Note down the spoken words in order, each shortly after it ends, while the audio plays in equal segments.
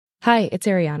Hi, it's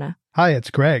Ariana. Hi,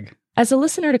 it's Greg. As a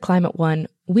listener to Climate One,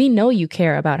 we know you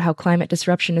care about how climate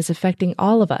disruption is affecting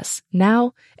all of us,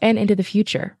 now and into the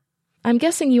future. I'm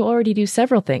guessing you already do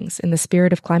several things in the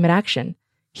spirit of climate action.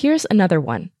 Here's another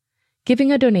one.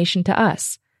 Giving a donation to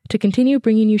us to continue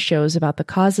bringing you shows about the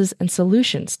causes and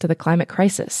solutions to the climate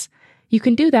crisis. You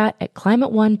can do that at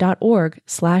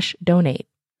climateone.org/donate.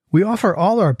 We offer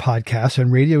all our podcasts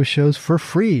and radio shows for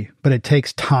free, but it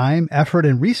takes time, effort,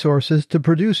 and resources to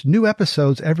produce new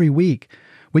episodes every week.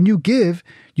 When you give,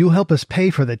 you'll help us pay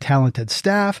for the talented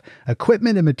staff,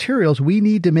 equipment, and materials we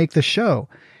need to make the show.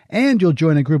 And you'll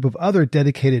join a group of other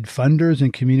dedicated funders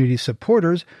and community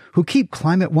supporters who keep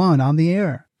Climate One on the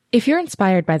air. If you're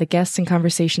inspired by the guests and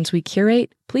conversations we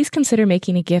curate, please consider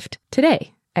making a gift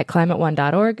today at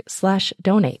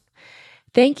climateone.org/donate.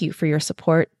 Thank you for your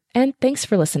support, and thanks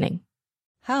for listening.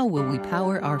 How will we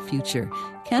power our future?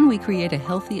 Can we create a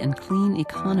healthy and clean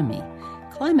economy?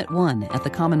 Climate One at the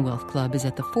Commonwealth Club is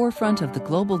at the forefront of the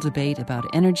global debate about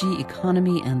energy,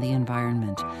 economy, and the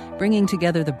environment. Bringing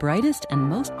together the brightest and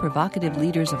most provocative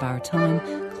leaders of our time,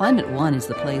 Climate One is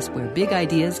the place where big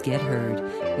ideas get heard.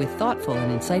 With thoughtful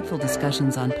and insightful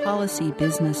discussions on policy,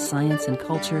 business, science, and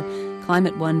culture,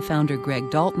 Climate One founder Greg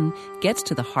Dalton gets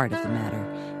to the heart of the matter.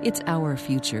 It's our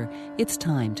future. It's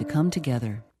time to come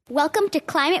together. Welcome to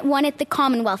Climate One at the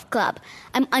Commonwealth Club.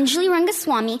 I'm Anjali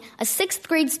Rangaswamy, a 6th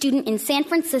grade student in San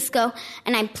Francisco,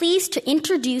 and I'm pleased to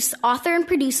introduce author and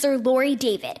producer Laurie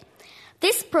David.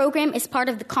 This program is part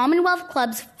of the Commonwealth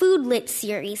Club's Food Lit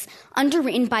series,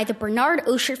 underwritten by the Bernard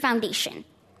Osher Foundation.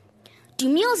 Do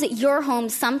meals at your home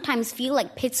sometimes feel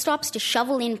like pit stops to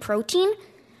shovel in protein?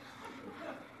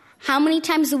 How many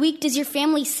times a week does your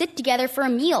family sit together for a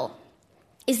meal?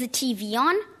 Is the TV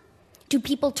on? Do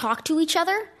people talk to each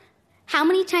other? How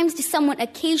many times does someone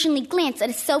occasionally glance at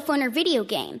a cell phone or video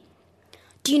game?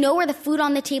 Do you know where the food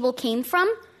on the table came from?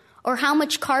 Or how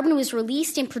much carbon was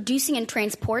released in producing and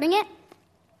transporting it?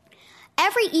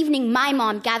 Every evening, my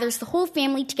mom gathers the whole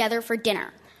family together for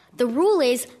dinner. The rule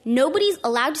is nobody's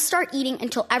allowed to start eating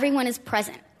until everyone is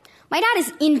present. My dad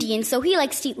is Indian, so he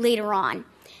likes to eat later on.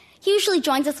 He usually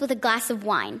joins us with a glass of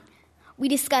wine. We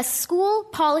discuss school,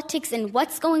 politics, and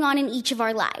what's going on in each of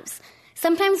our lives.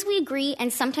 Sometimes we agree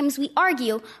and sometimes we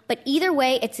argue, but either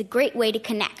way, it's a great way to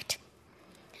connect.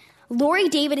 Laurie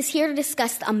David is here to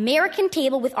discuss the American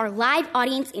Table with our live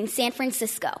audience in San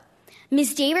Francisco.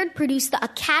 Ms. David produced the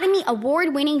Academy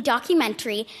Award-winning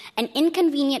documentary, An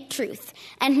Inconvenient Truth,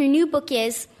 and her new book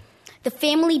is The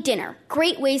Family Dinner,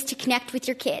 Great Ways to Connect with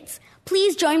Your Kids.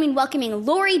 Please join me in welcoming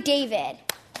Laurie David.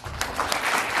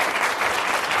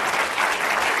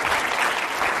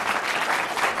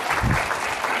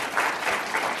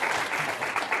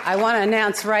 I want to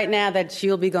announce right now that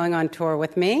she'll be going on tour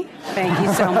with me. Thank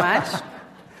you so much.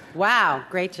 Wow,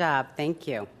 great job. Thank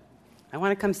you. I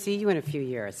want to come see you in a few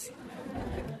years.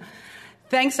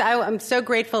 Thanks. I'm so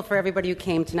grateful for everybody who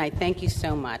came tonight. Thank you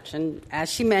so much. And as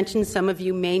she mentioned, some of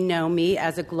you may know me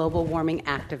as a global warming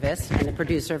activist and the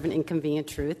producer of An Inconvenient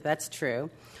Truth. That's true.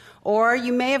 Or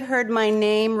you may have heard my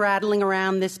name rattling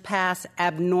around this past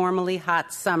abnormally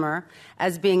hot summer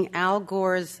as being Al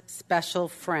Gore's special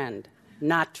friend.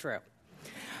 Not true.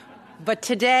 But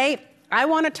today, I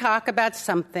want to talk about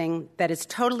something that is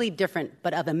totally different,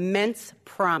 but of immense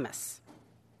promise.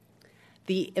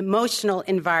 The emotional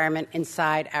environment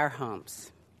inside our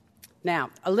homes.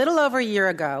 Now, a little over a year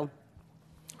ago,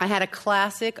 I had a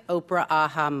classic Oprah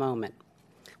aha moment.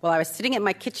 While I was sitting at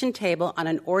my kitchen table on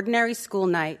an ordinary school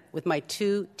night with my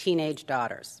 2 teenage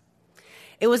daughters.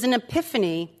 It was an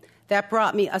epiphany that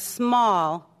brought me a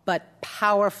small but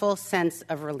powerful sense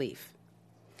of relief.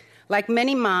 Like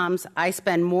many moms, I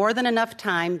spend more than enough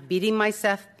time beating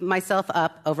myself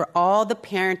up over all the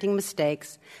parenting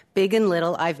mistakes, big and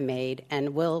little, I've made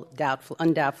and will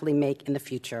undoubtedly make in the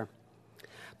future.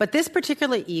 But this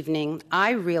particular evening,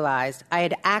 I realized I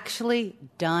had actually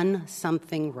done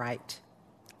something right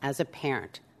as a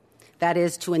parent. That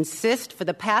is, to insist for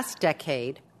the past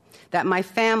decade that my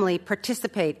family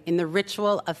participate in the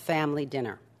ritual of family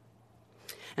dinner.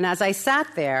 And as I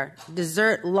sat there,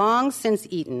 dessert long since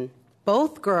eaten,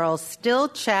 both girls still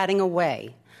chatting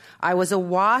away, I was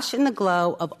awash in the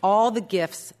glow of all the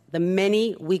gifts the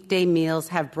many weekday meals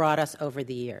have brought us over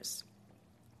the years.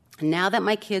 Now that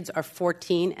my kids are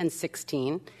 14 and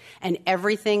 16, and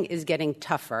everything is getting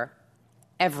tougher,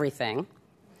 everything,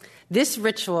 this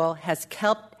ritual has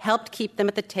helped keep them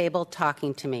at the table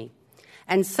talking to me.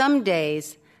 And some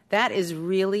days, that is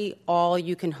really all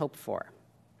you can hope for.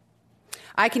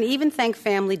 I can even thank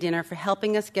Family Dinner for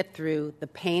helping us get through the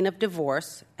pain of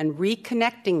divorce and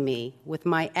reconnecting me with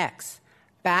my ex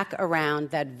back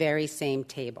around that very same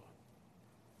table.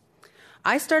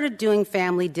 I started doing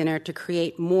family dinner to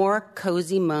create more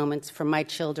cozy moments for my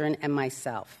children and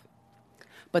myself.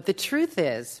 But the truth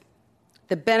is,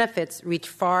 the benefits reach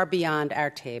far beyond our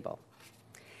table.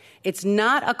 It's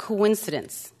not a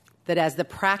coincidence that as the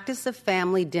practice of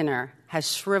family dinner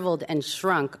has shriveled and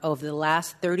shrunk over the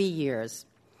last 30 years,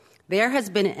 there has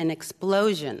been an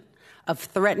explosion of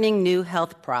threatening new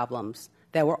health problems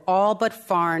that were all but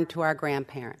foreign to our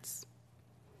grandparents.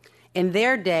 In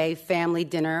their day, family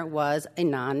dinner was a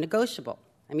non-negotiable.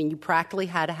 I mean, you practically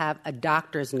had to have a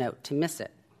doctor's note to miss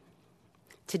it.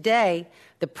 Today,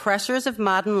 the pressures of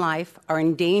modern life are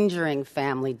endangering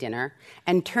family dinner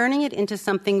and turning it into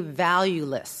something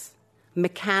valueless,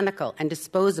 mechanical, and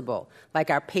disposable, like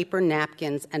our paper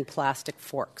napkins and plastic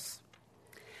forks.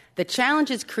 The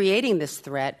challenges creating this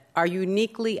threat are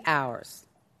uniquely ours,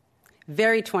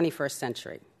 very 21st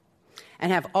century,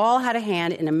 and have all had a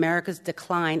hand in America's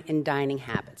decline in dining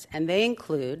habits. And they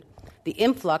include the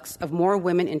influx of more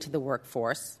women into the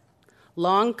workforce,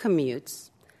 long commutes,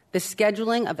 the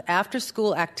scheduling of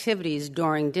after-school activities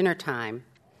during dinner time,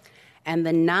 and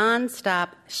the nonstop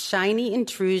shiny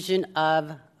intrusion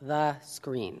of the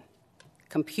screen.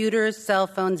 Computers, cell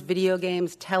phones, video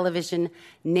games, television,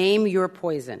 name your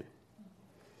poison.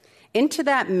 Into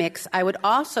that mix, I would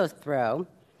also throw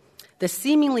the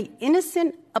seemingly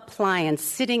innocent appliance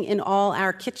sitting in all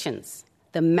our kitchens,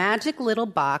 the magic little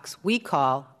box we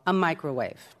call a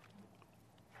microwave.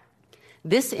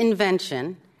 This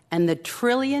invention and the $1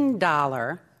 trillion,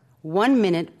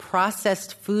 1-minute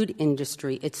processed food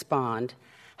industry it spawned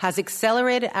has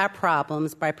accelerated our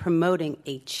problems by promoting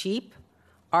a cheap,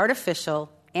 artificial,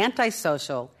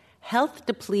 antisocial,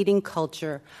 health-depleting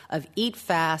culture of eat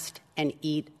fast and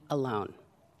eat alone.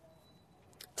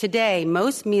 Today,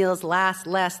 most meals last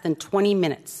less than 20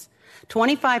 minutes.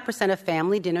 25% of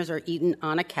family dinners are eaten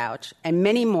on a couch, and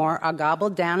many more are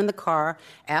gobbled down in the car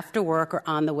after work or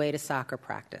on the way to soccer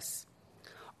practice.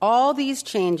 All these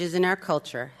changes in our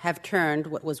culture have turned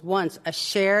what was once a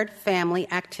shared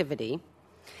family activity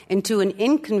into an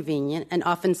inconvenient and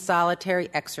often solitary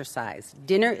exercise.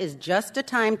 Dinner is just a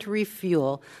time to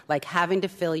refuel, like having to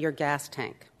fill your gas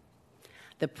tank.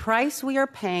 The price we are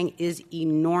paying is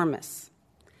enormous,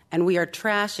 and we are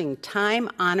trashing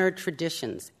time-honored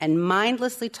traditions and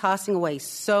mindlessly tossing away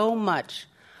so much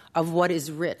of what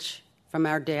is rich from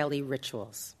our daily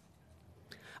rituals.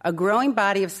 A growing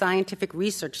body of scientific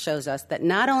research shows us that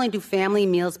not only do family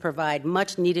meals provide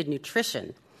much-needed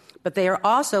nutrition, but they are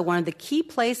also one of the key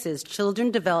places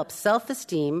children develop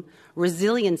self-esteem,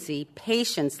 resiliency,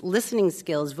 patience, listening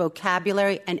skills,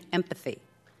 vocabulary, and empathy.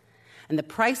 And the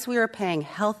price we are paying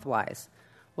health-wise,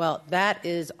 well, that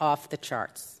is off the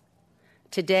charts.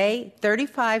 Today,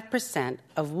 35%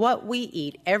 of what we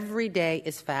eat every day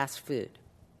is fast food.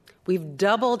 We've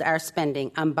doubled our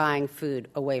spending on buying food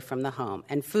away from the home,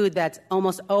 and food that's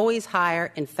almost always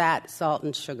higher in fat, salt,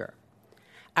 and sugar.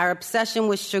 Our obsession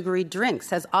with sugary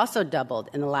drinks has also doubled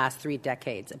in the last 3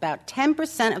 decades. About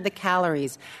 10% of the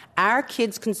calories our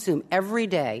kids consume every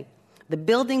day, the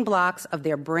building blocks of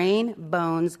their brain,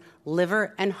 bones,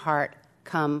 liver, and heart,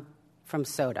 come from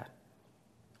soda.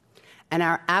 And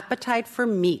our appetite for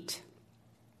meat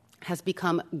has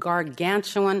become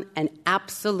gargantuan and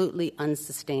absolutely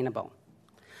unsustainable.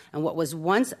 And what was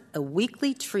once a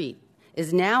weekly treat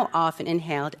is now often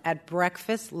inhaled at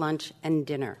breakfast, lunch, and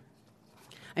dinner.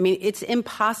 I mean, it's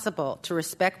impossible to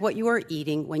respect what you are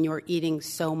eating when you are eating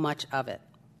so much of it.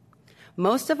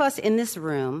 Most of us in this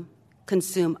room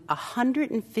consume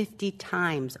 150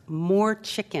 times more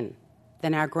chicken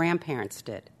than our grandparents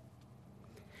did.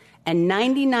 And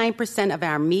 99% of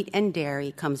our meat and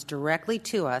dairy comes directly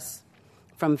to us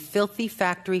from filthy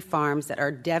factory farms that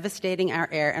are devastating our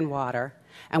air and water,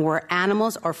 and where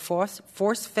animals are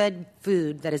force-fed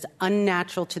food that is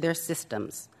unnatural to their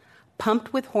systems,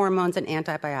 pumped with hormones and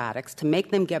antibiotics to make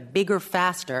them get bigger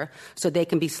faster so they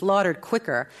can be slaughtered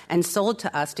quicker and sold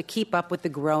to us to keep up with the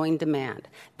growing demand.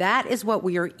 That is what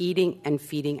we are eating and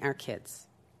feeding our kids.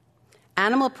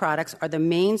 Animal products are the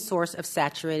main source of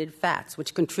saturated fats,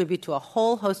 which contribute to a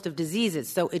whole host of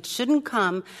diseases, so it shouldn't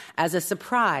come as a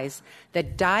surprise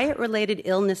that diet-related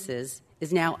illnesses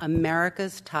is now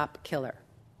America's top killer.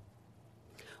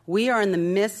 We are in the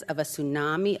midst of a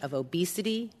tsunami of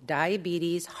obesity,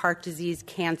 diabetes, heart disease,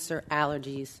 cancer,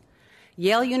 allergies.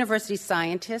 Yale University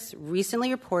scientists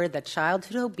recently reported that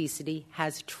childhood obesity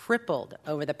has tripled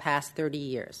over the past 30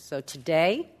 years. So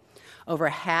today, over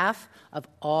half of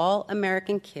all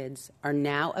American kids are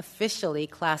now officially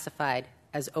classified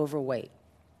as overweight.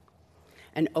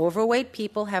 And overweight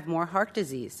people have more heart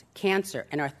disease, cancer,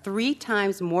 and are 3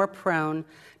 times more prone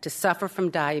to suffer from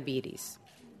diabetes.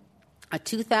 A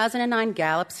 2009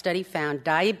 Gallup study found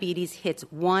diabetes hits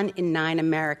 1 in 9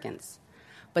 Americans,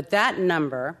 but that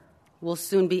number will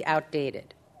soon be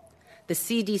outdated. The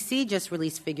CDC just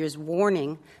released figures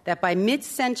warning that by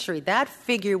mid-century, that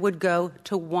figure would go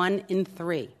to 1 in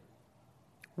 3.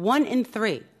 1 in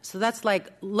 3. So that's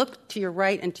like, look to your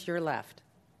right and to your left.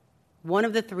 1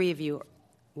 of the 3 of you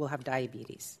will have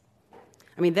diabetes.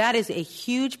 I mean, that is a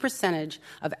huge percentage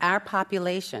of our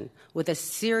population with a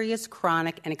serious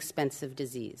chronic and expensive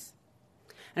disease.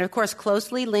 And of course,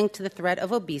 closely linked to the threat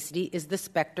of obesity is the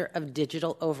specter of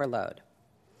digital overload.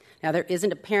 Now, there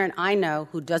isn't a parent I know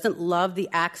who doesn't love the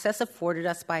access afforded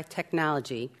us by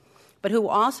technology, but who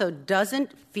also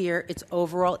doesn't fear its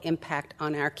overall impact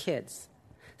on our kids.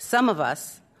 Some of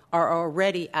us are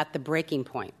already at the breaking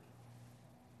point.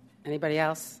 Anybody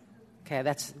else? Okay,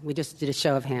 we just did a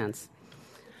show of hands.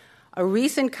 A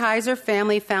recent Kaiser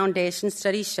Family Foundation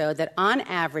study showed that on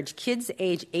average, kids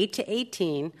age 8 to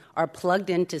 18 are plugged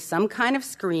into some kind of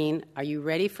screen, are you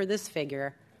ready for this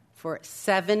figure, for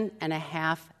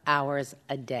 7.5 hours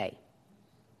a day.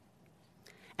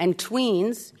 And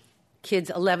tweens, kids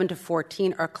 11 to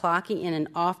 14, are clocking in an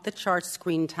off-the-charts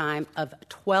screen time of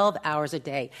 12 hours a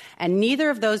day. And neither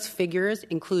of those figures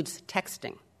includes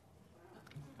texting.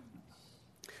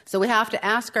 So we have to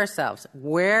ask ourselves,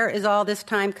 where is all this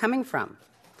time coming from?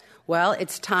 Well,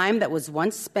 it's time that was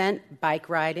once spent bike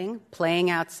riding, playing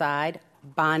outside,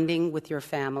 bonding with your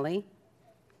family.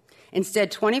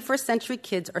 Instead, 21st century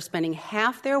kids are spending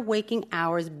half their waking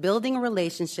hours building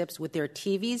relationships with their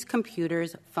TVs,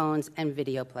 computers, phones, and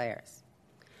video players.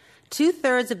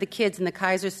 2/3 of the kids in the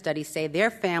Kaiser study say their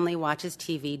family watches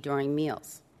TV during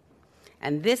meals.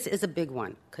 And this is a big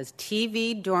one, because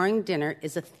TV during dinner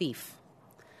is a thief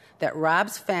that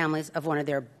robs families of one of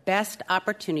their best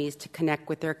opportunities to connect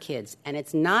with their kids. And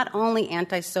it's not only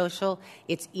antisocial,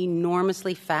 it's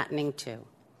enormously fattening too.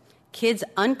 Kids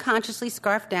unconsciously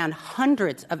scarf down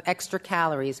hundreds of extra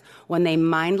calories when they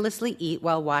mindlessly eat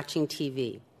while watching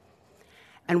TV.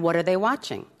 And what are they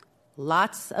watching?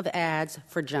 Lots of ads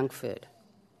for junk food.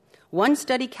 One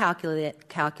study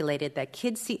calculated that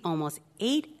kids see almost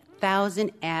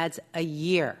 8,000 ads a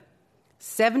year,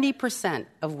 70%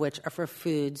 of which are for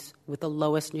foods with the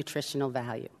lowest nutritional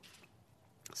value.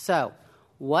 So,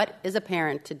 what is a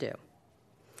parent to do?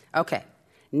 Okay,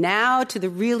 now to the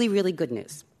really, really good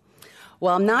news.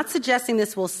 While I'm not suggesting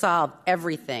this will solve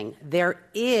everything, there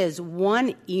is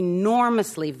one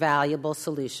enormously valuable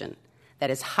solution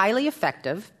that is highly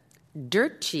effective,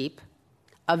 dirt cheap,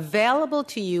 available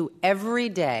to you every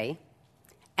day,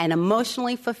 and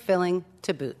emotionally fulfilling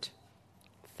to boot: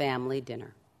 family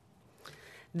dinner.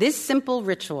 This simple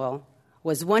ritual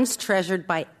was once treasured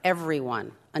by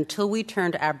everyone until we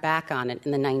turned our back on it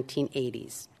in the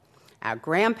 1980s. Our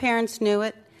grandparents knew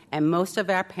it, and most of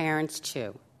our parents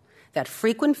too, that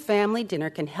frequent family dinner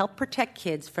can help protect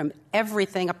kids from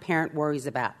everything a parent worries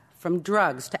about, from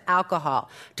drugs to alcohol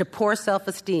to poor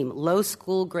self-esteem, low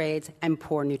school grades, and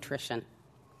poor nutrition.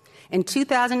 In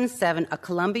 2007, a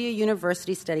Columbia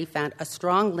University study found a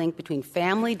strong link between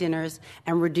family dinners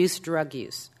and reduced drug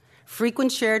use.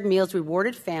 Frequent shared meals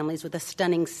rewarded families with a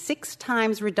stunning 6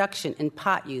 times reduction in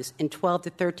pot use in 12 to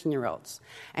 13-year-olds,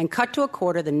 and cut to a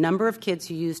quarter the number of kids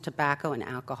who use tobacco and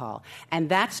alcohol. And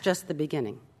that's just the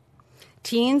beginning.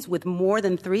 Teens with more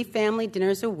than 3 family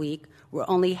dinners a week were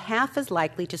only half as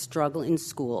likely to struggle in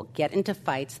school, get into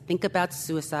fights, think about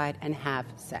suicide, and have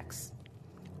sex.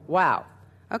 Wow.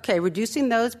 Okay, reducing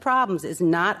those problems is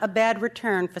not a bad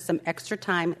return for some extra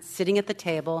time sitting at the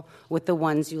table with the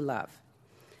ones you love.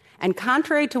 And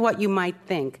contrary to what you might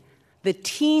think, the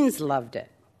teens loved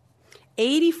it.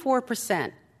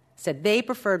 84% said they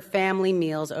preferred family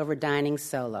meals over dining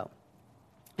solo.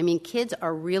 I mean, kids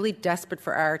are really desperate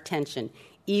for our attention,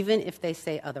 even if they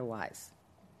say otherwise.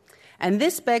 And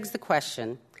this begs the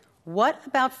question, what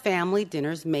about family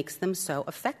dinners makes them so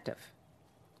effective?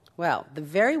 Well, the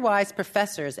very wise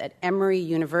professors at Emory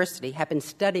University have been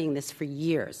studying this for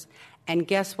years. And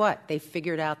guess what? They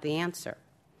figured out the answer.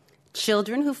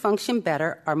 Children who function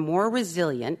better are more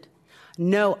resilient,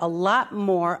 know a lot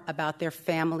more about their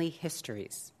family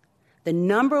histories. The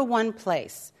number one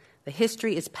place the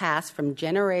history is passed from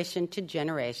generation to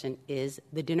generation is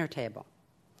the dinner table.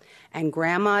 And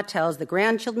grandma tells the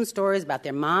grandchildren stories about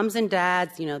their moms and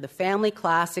dads, the family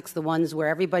classics, the ones where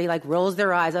everybody rolls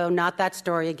their eyes, oh, not that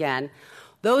story again.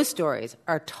 Those stories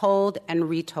are told and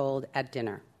retold at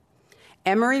dinner.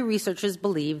 Emory researchers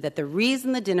believe that the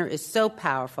reason the dinner is so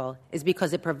powerful is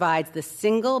because it provides the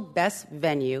single best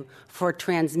venue for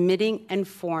transmitting and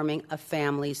forming a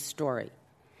family's story.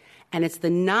 And it's the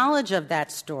knowledge of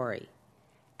that story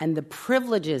and the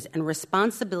privileges and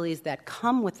responsibilities that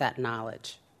come with that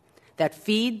knowledge, that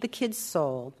feed the kids'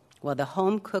 soul while the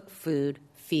home-cooked food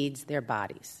feeds their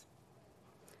bodies.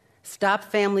 Stop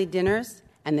family dinners,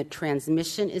 and the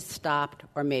transmission is stopped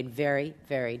or made very,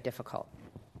 very difficult.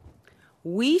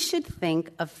 We should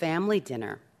think of family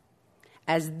dinner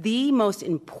as the most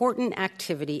important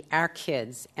activity our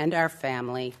kids and our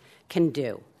family can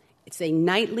do. It's a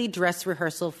nightly dress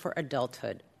rehearsal for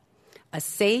adulthood, a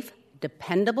safe,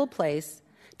 dependable place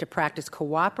to practice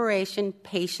cooperation,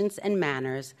 patience and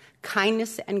manners,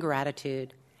 kindness and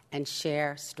gratitude, and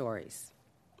share stories.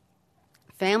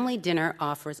 Family dinner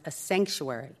offers a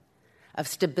sanctuary of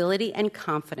stability and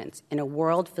confidence in a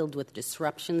world filled with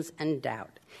disruptions and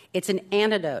doubt. It's an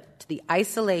antidote to the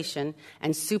isolation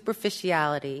and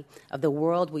superficiality of the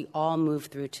world we all move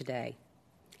through today.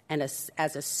 And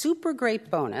as a super great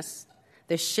bonus,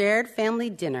 the shared family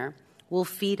dinner will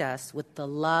feed us with the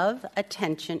love,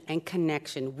 attention, and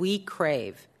connection we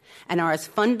crave and are as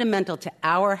fundamental to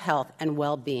our health and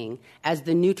well-being as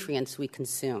the nutrients we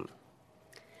consume.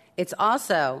 It's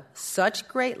also such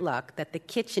great luck that the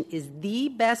kitchen is the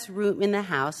best room in the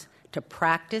house to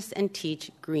practice and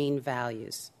teach green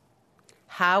values.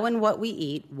 How and what we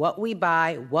eat, what we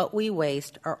buy, what we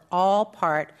waste are all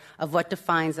part of what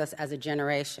defines us as a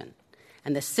generation.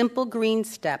 And the simple green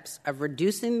steps of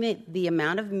reducing the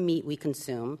amount of meat we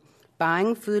consume,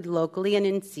 buying food locally and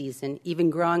in season, even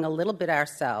growing a little bit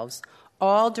ourselves,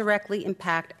 all directly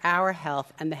impact our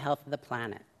health and the health of the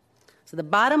planet. So the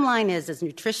bottom line is, as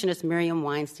nutritionist Miriam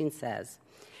Weinstein says,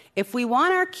 if we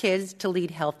want our kids to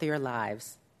lead healthier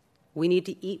lives, we need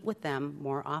to eat with them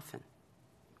more often.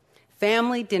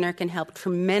 Family dinner can help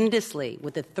tremendously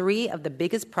with the three of the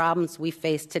biggest problems we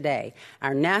face today: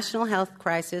 our national health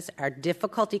crisis, our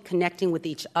difficulty connecting with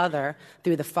each other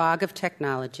through the fog of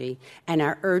technology, and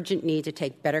our urgent need to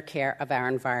take better care of our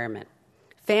environment.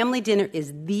 Family dinner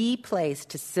is the place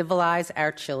to civilize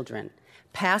our children,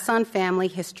 pass on family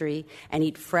history, and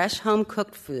eat fresh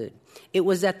home-cooked food. It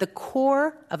was at the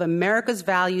core of America's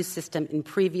value system in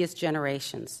previous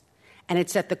generations. And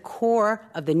it's at the core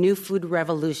of the new food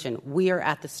revolution we are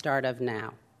at the start of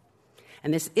now.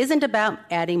 And this isn't about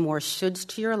adding more shoulds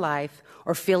to your life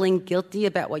or feeling guilty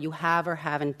about what you have or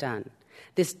haven't done.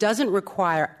 This doesn't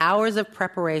require hours of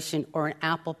preparation or an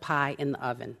apple pie in the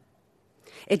oven.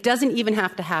 It doesn't even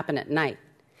have to happen at night.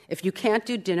 If you can't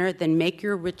do dinner, then make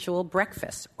your ritual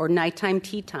breakfast or nighttime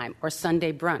tea time or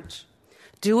Sunday brunch.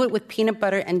 Do it with peanut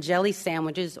butter and jelly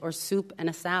sandwiches or soup and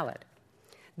a salad.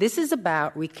 This is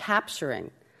about recapturing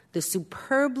the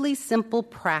superbly simple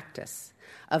practice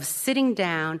of sitting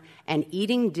down and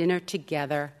eating dinner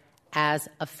together as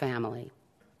a family.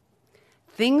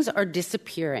 Things are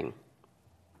disappearing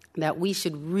that we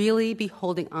should really be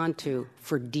holding on to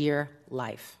for dear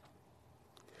life.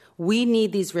 We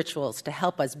need these rituals to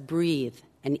help us breathe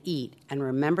and eat and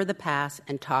remember the past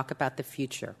and talk about the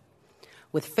future.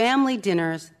 With family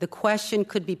dinners, the question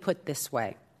could be put this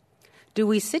way: do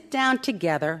we sit down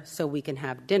together so we can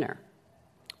have dinner?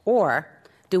 Or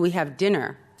do we have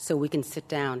dinner so we can sit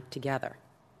down together?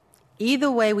 Either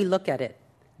way we look at it,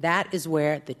 that is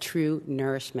where the true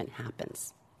nourishment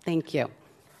happens. Thank you.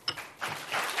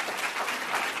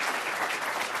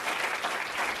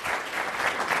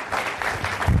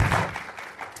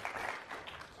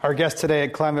 Our guest today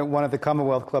at Climate One at the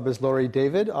Commonwealth Club is Laurie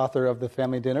David, author of The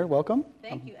Family Dinner. Welcome.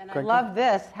 Thank you. And I love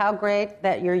this. How great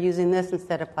that you're using this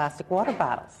instead of plastic water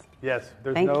bottles. Yes.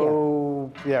 There's Thank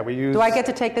you. Yeah, we use... Do I get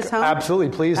to take this home?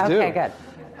 Absolutely. Please do. Okay,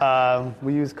 good.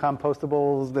 We use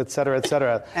compostables, et cetera, et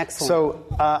cetera. Excellent. So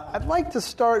I'd like to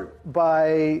start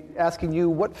by asking you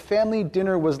what family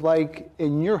dinner was like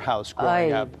in your house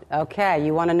growing up. Okay.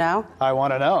 You want to know? I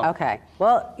want to know. Okay.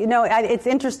 Well, it's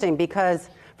interesting because...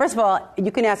 First of all,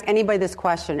 you can ask anybody this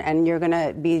question, and you're going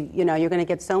to be, you're going to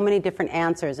get so many different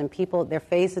answers, and people are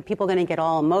going to get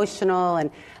all emotional, and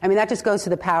that just goes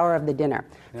to the power of the dinner.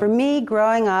 Yeah. For me,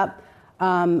 growing up,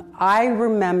 I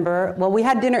remember, we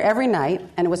had dinner every night,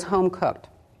 and it was home cooked,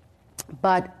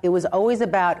 but it was always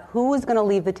about who was going to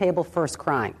leave the table first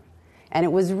crying. And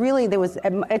it was really,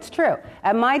 it's true.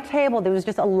 At my table, there was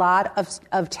just a lot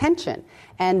of tension.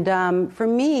 And for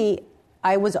me,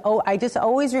 I just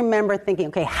always remember thinking,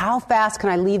 okay, how fast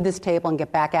can I leave this table and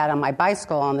get back out on my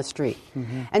bicycle on the street?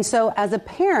 Mm-hmm. And so as a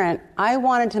parent, I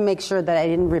wanted to make sure that I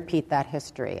didn't repeat that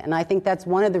history. And I think that's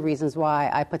one of the reasons why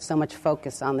I put so much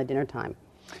focus on the dinner time.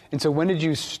 And so when did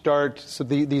you start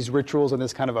these rituals and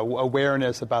this kind of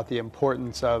awareness about the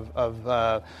importance of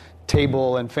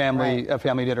table and family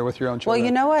dinner with your own children? Well,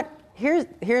 you know what?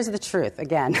 Here's the truth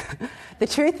again. The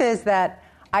truth is that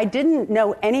I didn't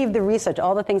know any of the research,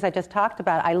 all the things I just talked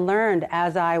about. I learned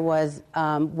as I was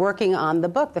working on the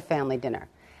book, The Family Dinner.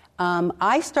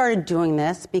 I started doing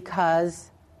this because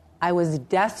I was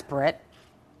desperate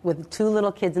with 2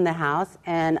 little kids in the house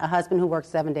and a husband who works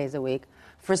 7 days a week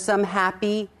for some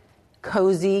happy,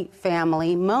 cozy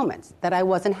family moments that I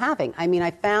wasn't having. I mean,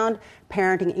 I found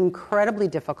parenting incredibly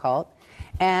difficult,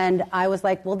 and I was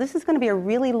like, well, this is going to be a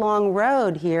really long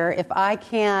road here if I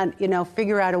can't,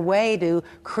 figure out a way to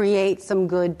create some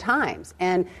good times.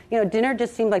 And, dinner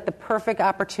just seemed like the perfect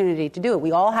opportunity to do it.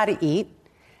 We all had to eat.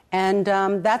 And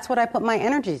that's what I put my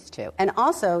energies to. And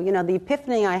also, the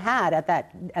epiphany I had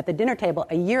at the dinner table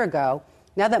a year ago,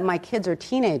 now that my kids are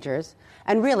teenagers,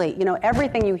 and really,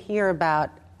 everything you hear about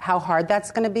how hard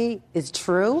that's going to be is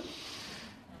true,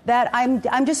 that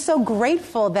I'm just so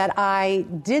grateful that I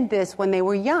did this when they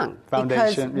were young.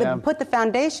 Foundation, put the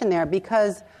foundation there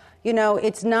because,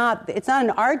 it's not an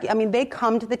argument. I mean, they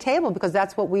come to the table because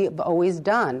that's what we've always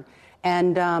done.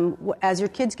 And as your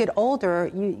kids get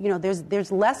older,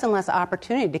 there's less and less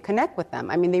opportunity to connect with them.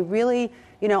 I mean, they really,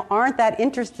 aren't that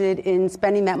interested in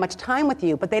spending that much time with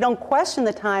you. But they don't question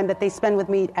the time that they spend with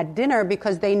me at dinner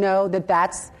because they know that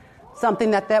that's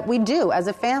something that we do as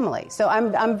a family. So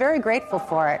I'm very grateful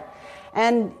for it.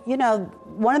 And,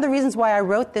 one of the reasons why I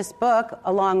wrote this book,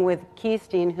 along with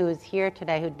Kirsten, who is here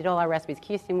today, who did all our recipes.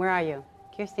 Kirsten, where are you?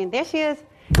 Kirsten, there she is.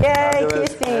 Yay,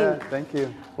 Kirsten. Yeah, thank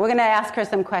you. We're going to ask her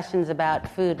some questions about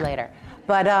food later.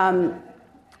 But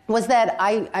was that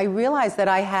I realized that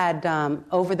I had,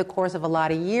 over the course of a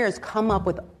lot of years, come up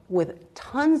with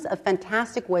tons of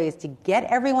fantastic ways to get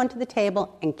everyone to the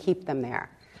table and keep them there.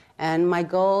 And my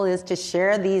goal is to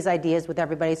share these ideas with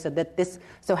everybody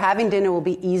so having dinner will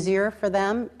be easier for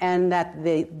them and that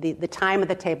the time at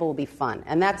the table will be fun.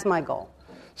 And that's my goal.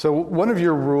 So one of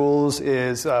your rules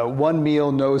is one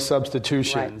meal, no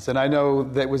substitutions. Right. And I know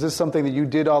that, was this something that you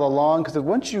did all along? Because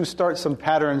once you start some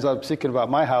patterns, I'm thinking about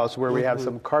my house where we have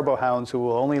some carbo hounds who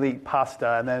will only eat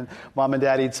pasta and then mom and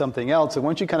dad eat something else. And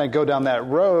once you kind of go down that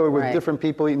road with different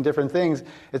people eating different things,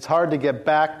 it's hard to get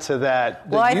back to that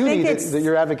unity that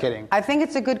you're advocating. I think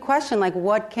it's a good question. Like,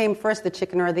 what came first, the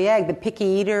chicken or the egg? The picky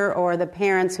eater or the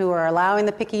parents who are allowing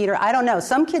the picky eater? I don't know.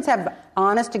 Some kids have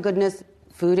honest to goodness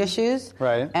food issues,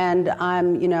 right? And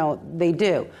they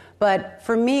do. But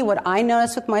for me, what I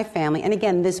noticed with my family, and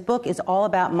again, this book is all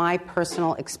about my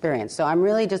personal experience. So I'm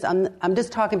really I'm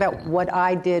just talking about what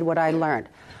I did, what I learned.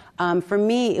 For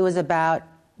me, it was about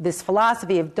this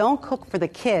philosophy of don't cook for the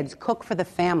kids, cook for the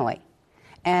family.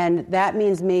 And that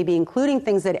means maybe including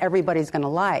things that everybody's going to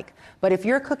like. But if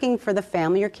you're cooking for the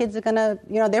family, your kids are going to,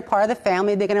 they're part of the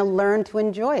family, they're going to learn to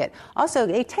enjoy it. Also,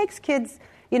 it takes kids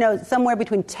somewhere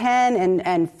between 10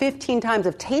 and 15 times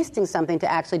of tasting something to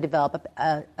actually develop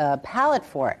a palate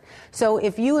for it. So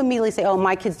if you immediately say, oh,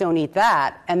 my kids don't eat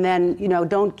that, and then,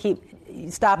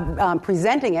 stop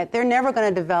presenting it, they're never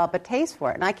going to develop a taste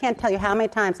for it. And I can't tell you how many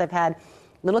times I've had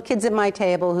little kids at my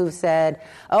table who've said,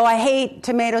 oh, I hate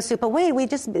tomato soup, but wait,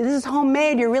 this is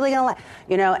homemade, you're really going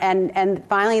to like, and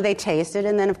finally they taste it,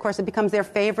 and then, of course, it becomes their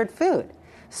favorite food.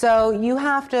 So you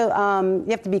have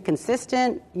to be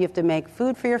consistent. You have to make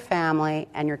food for your family,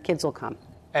 and your kids will come.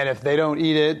 And if they don't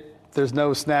eat it, there's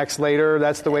no snacks later.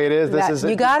 That's the way it is.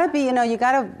 You got to be. You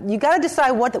got to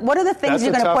decide what are the things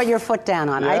you're going to put your foot down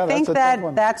on. Yeah, I think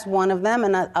that's one of them,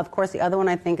 and of course the other one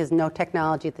I think is no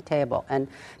technology at the table, and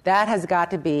that has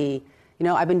got to be.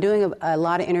 I've been doing a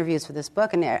lot of interviews for this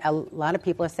book, and a lot of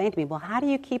people are saying to me, well, how do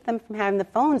you keep them from having the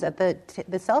phones at the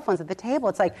cell phones at the table?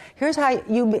 It's like, here's how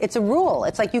it's a rule.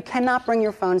 It's like you cannot bring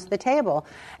your phones to the table.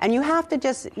 And you have to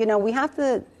just, we have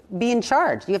to be in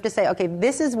charge. You have to say, okay,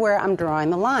 this is where I'm drawing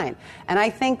the line. And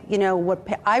I think,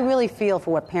 I really feel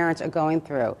for what parents are going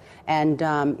through. And,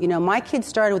 my kids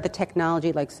started with the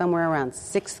technology like somewhere around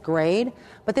 6th grade.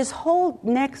 But this whole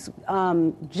next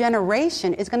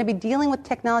generation is going to be dealing with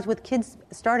technology with kids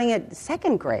starting at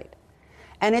 2nd grade.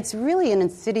 And it's really an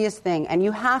insidious thing. And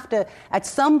you have to, at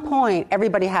some point,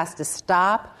 everybody has to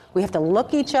stop. We have to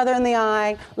look each other in the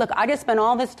eye. Look, I just spent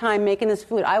all this time making this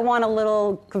food. I want a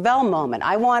little Cavell moment.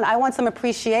 I want some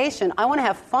appreciation. I want to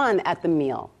have fun at the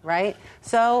meal, right?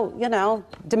 So,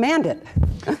 demand it.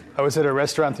 I was at a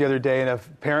restaurant the other day, and a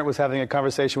parent was having a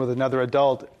conversation with another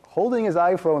adult, holding his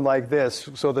iPhone like this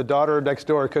so the daughter next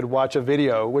door could watch a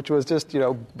video, which was just,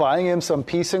 buying him some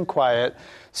peace and quiet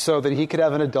so that he could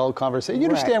have an adult conversation. You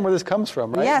understand where this comes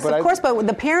from, right? Yes, of course, but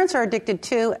the parents are addicted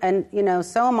too, and,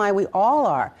 so am I. We all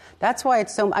are. That's why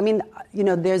it's so,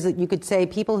 you could say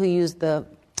people who use the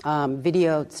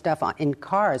video stuff in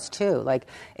cars too. Like,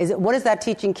 what is that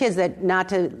teaching kids? That not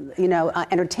to,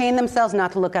 entertain themselves,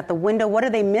 not to look out the window. What are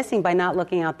they missing by not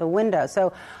looking out the window?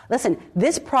 So, listen,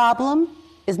 this problem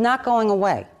is not going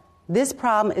away. This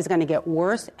problem is going to get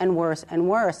worse and worse and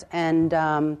worse, and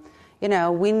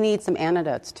we need some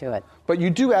antidotes to it. But you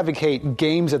do advocate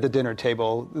games at the dinner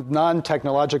table,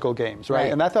 non-technological games,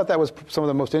 right? And I thought that was some of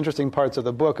the most interesting parts of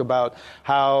the book about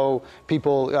how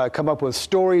people come up with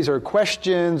stories or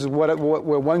questions. What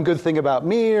one good thing about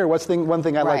me, or what's one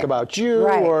thing I like about you,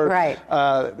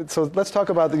 so let's talk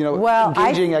about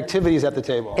engaging activities at the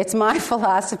table. It's my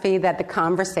philosophy that the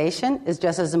conversation is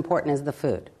just as important as the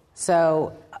food.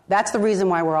 So that's the reason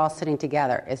why we're all sitting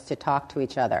together, is to talk to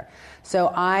each other.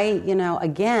 So I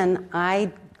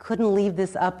couldn't leave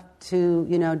this up to,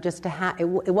 just to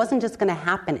it wasn't just going to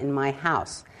happen in my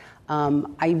house.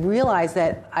 I realized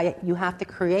that you have to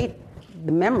create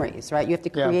the memories, right? You have to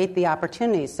create the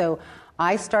opportunities. So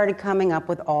I started coming up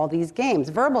with all these games,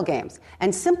 verbal games,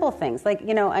 and simple things like,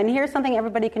 and here's something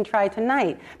everybody can try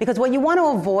tonight, because what you want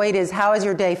to avoid is, how is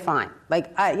your day? Fine.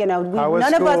 Like,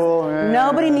 none of us,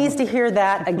 nobody needs to hear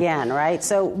that again, right?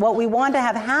 So what we want to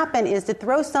have happen is to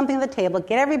throw something on the table,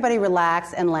 get everybody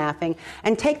relaxed and laughing,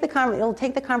 and it'll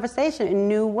take the conversation in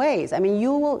new ways. I mean,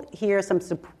 you will hear some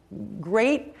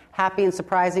great, happy and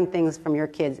surprising things from your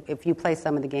kids if you play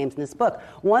some of the games in this book.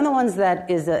 One of the ones that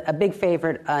is a big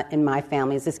favorite in my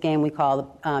family is this game we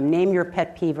call Name Your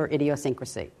Pet Peeve or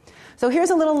Idiosyncrasy. So here's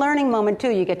a little learning moment, too.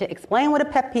 You get to explain what a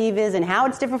pet peeve is and how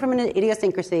it's different from an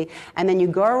idiosyncrasy, and then you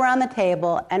go around the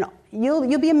table, and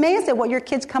you'll be amazed at what your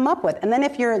kids come up with. And then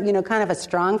if you're, kind of a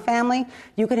strong family,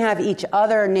 you can have each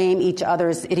other name each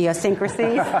other's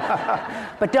idiosyncrasies.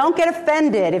 But don't get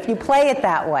offended if you play it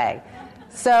that way.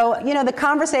 So, the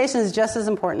conversation is just as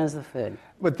important as the food.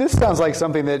 But this sounds like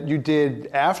something that you did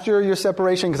after your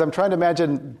separation, because I'm trying to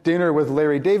imagine dinner with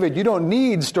Larry David. You don't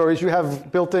need stories. You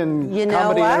have built-in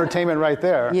comedy and entertainment right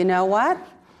there. You know what?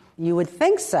 You would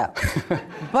think so.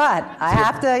 But I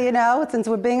have to, since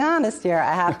we're being honest here,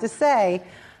 I have to say,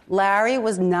 Larry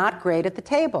was not great at the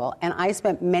table. And I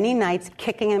spent many nights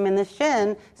kicking him in the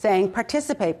shin, saying,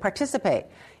 participate, participate.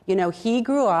 He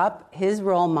grew up, his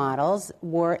role models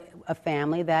were a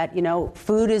family that,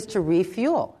 food is to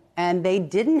refuel. And they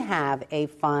didn't have a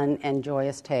fun and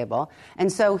joyous table.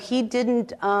 And so he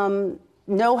didn't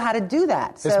know how to do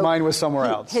that. His mind was somewhere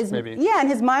else, maybe. Yeah, and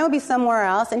his mind would be somewhere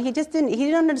else. And he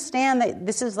didn't understand that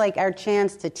this is like our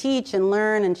chance to teach and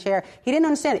learn and share. He didn't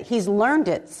understand it. He's learned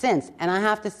it since. And I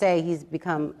have to say, he's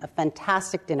become a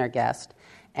fantastic dinner guest.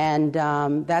 And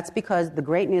that's because the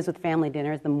great news with family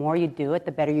dinners, the more you do it,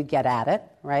 the better you get at it,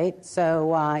 right?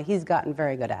 So he's gotten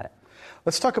very good at it.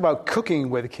 Let's talk about cooking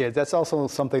with kids. That's also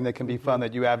something that can be fun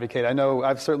that you advocate. I know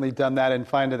I've certainly done that and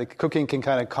find that cooking can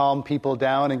kind of calm people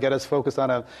down and get us focused on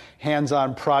a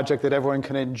hands-on project that everyone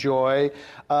can enjoy.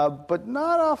 But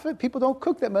not often, people don't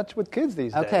cook that much with kids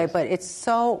these days. Okay, but it's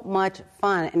so much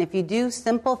fun. And if you do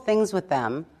simple things with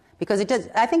them, because it does,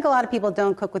 I think a lot of people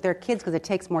don't cook with their kids because it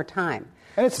takes more time.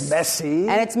 And it's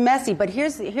messy. But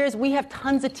we have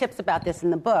tons of tips about this in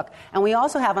the book. And we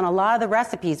also have on a lot of the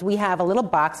recipes, we have a little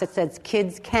box that says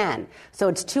kids can. So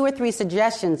it's 2 or 3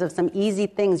 suggestions of some easy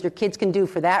things your kids can do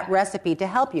for that recipe to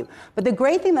help you. But the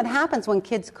great thing that happens when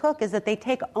kids cook is that they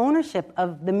take ownership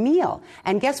of the meal.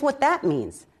 And guess what that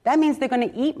means? That means they're going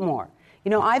to eat more.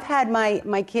 I've had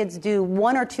my kids do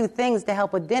 1 or 2 things to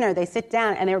help with dinner. They sit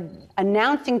down and they're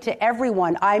announcing to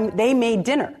everyone, they made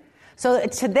dinner. So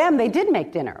to them, they did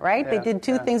make dinner, right? They did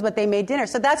 2 things, but they made dinner.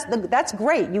 So that's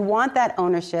great. You want that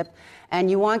ownership,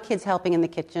 and you want kids helping in the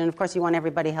kitchen. And, of course, you want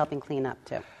everybody helping clean up,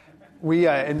 too. We,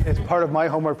 as part of my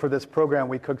homework for this program,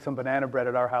 we cooked some banana bread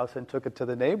at our house and took it to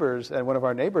the neighbors, and one of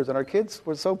our neighbors, and our kids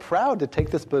were so proud to take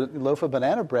this loaf of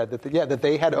banana bread that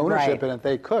they had ownership in it,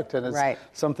 they cooked, and it's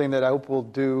something that I hope we'll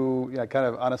do. Kind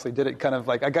of honestly did it kind of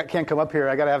like can't come up here.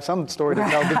 I got to have some story to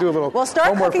tell to do a little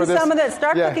homework for this.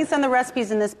 Start cooking some of the recipes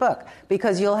in this book,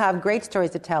 because you'll have great stories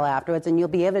to tell afterwards, and you'll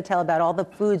be able to tell about all the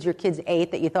foods your kids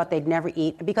ate that you thought they'd never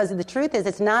eat. Because the truth is,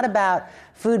 it's not about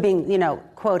food being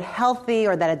quote healthy,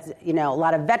 or that it's a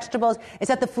lot of vegetables. It's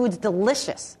that the food's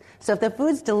delicious. So if the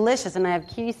food's delicious, and I have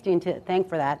Kirsten to thank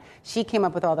for that, she came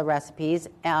up with all the recipes.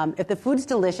 If the food's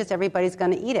delicious, everybody's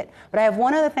going to eat it. But I have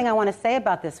one other thing I want to say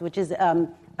about this, which is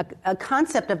a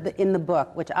concept in the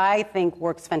book, which I think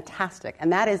works fantastic,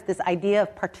 and that is this idea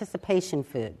of participation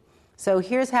food. So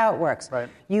here's how it works. Right.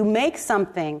 You make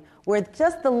something where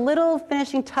just the little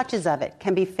finishing touches of it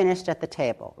can be finished at the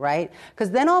table, right?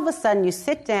 Because then all of a sudden you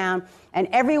sit down and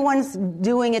everyone's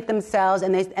doing it themselves,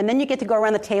 and then you get to go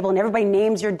around the table and everybody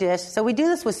names your dish. So we do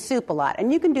this with soup a lot.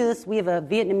 And you can do this, we have a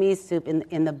Vietnamese soup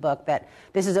in the book that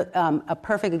this is a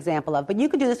perfect example of. But you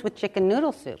can do this with chicken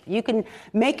noodle soup. You can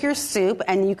make your soup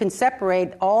and you can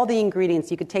separate all the ingredients.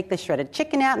 You could take the shredded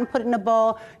chicken out and put it in a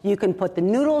bowl. You can put the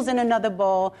noodles in another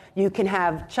bowl. You can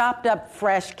have chopped up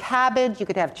fresh cabbage. You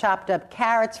could have chopped up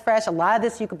carrots fresh. A lot of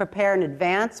this you can prepare in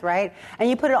advance, right? And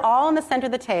you put it all in the center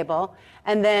of the table.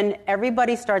 And then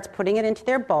everybody starts putting it into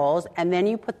their bowls, and then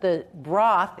you put the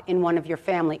broth in one of your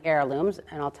family heirlooms,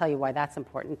 and I'll tell you why that's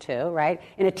important too, right?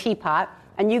 In a teapot,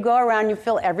 and you go around, you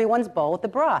fill everyone's bowl with the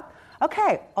broth.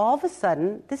 Okay, all of a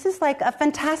sudden, this is like a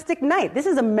fantastic night. This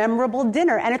is a memorable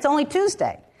dinner, and it's only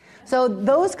Tuesday. So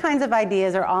those kinds of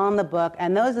ideas are all in the book,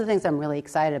 and those are the things I'm really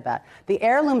excited about. The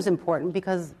heirloom's important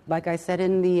because, like I said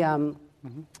in the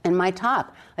in my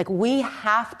talk, like, we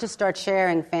have to start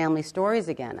sharing family stories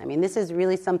again. I mean, this is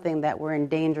really something that we're in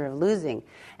danger of losing.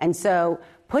 And so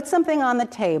put something on the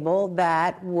table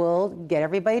that will get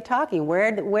everybody talking.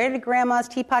 Where did Grandma's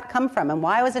teapot come from, and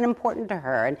why was it important to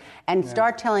her? And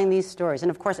start telling these stories.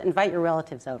 And, of course, invite your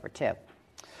relatives over, too.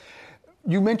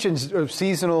 You mentioned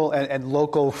seasonal and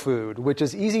local food, which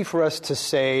is easy for us to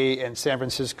say in San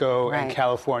Francisco and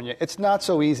California. It's not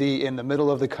so easy in the middle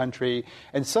of the country,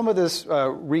 and some of this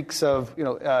reeks of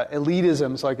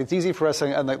elitism. So, like, it's easy for us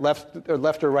on the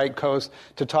left or right coast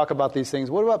to talk about these things.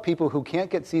 What about people who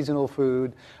can't get seasonal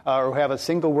food or have a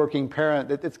single working parent?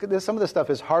 Some of this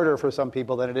stuff is harder for some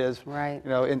people than it is. Right.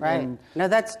 No,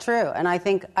 that's true, and I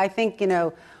think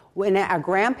in our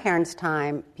grandparents'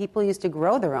 time, people used to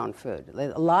grow their own food.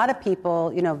 A lot of people,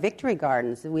 Victory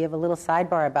Gardens, we have a little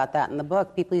sidebar about that in the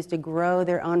book. People used to grow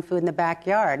their own food in the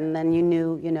backyard, and then you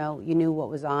knew what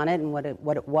was on it and what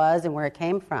it was and where it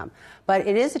came from. But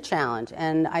it is a challenge,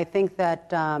 and I think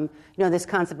that this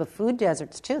concept of food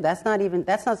deserts too. That's not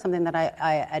something that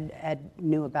I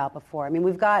knew about before. I mean,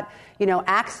 we've got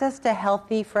access to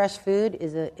healthy, fresh food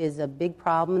is a big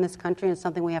problem in this country, and it's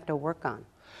something we have to work on.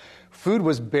 Food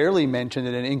was barely mentioned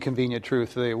in An Inconvenient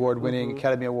Truth, the award-winning,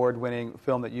 Academy Award-winning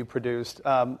film that you produced.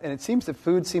 And it seems that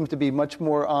food seems to be much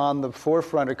more on the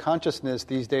forefront of consciousness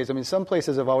these days. I mean, some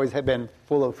places have always been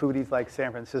full of foodies like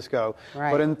San Francisco.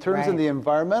 Right, but in terms of the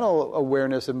environmental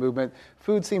awareness and movement,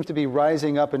 food seems to be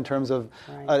rising up in terms of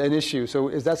an issue. So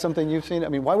is that something you've seen? I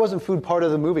mean, why wasn't food part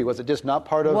of the movie? Was it just not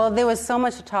part of... Well, there was so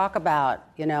much to talk about,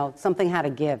 something had to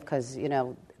give because,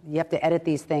 you have to edit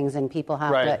these things, and people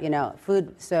have to,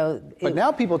 food. But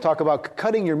now people talk about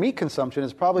cutting your meat consumption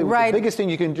is probably the biggest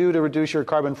thing you can do to reduce your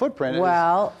carbon footprint.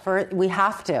 Well, we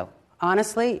have to.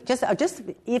 Honestly, just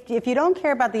if you don't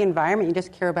care about the environment, you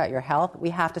just care about your health,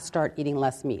 we have to start eating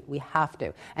less meat. We have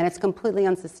to. And it's completely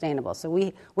unsustainable. So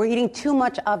we're eating too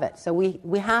much of it. So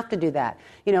we have to do that.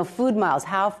 Food miles,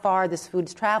 how far this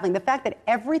food's traveling. The fact that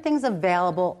everything's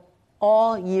available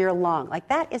all year long. Like,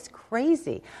 that is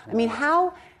crazy. I mean,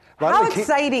 how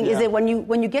exciting is it when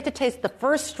you get to taste the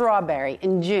first strawberry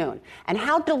in June, and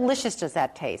how delicious does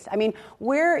that taste? I mean,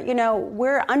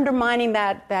 we're undermining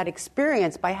that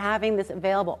experience by having this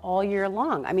available all year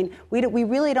long. I mean, we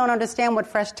really don't understand what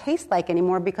fresh tastes like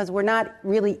anymore because we're not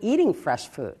really eating fresh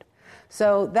food.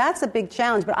 So that's a big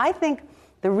challenge. But I think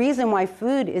the reason why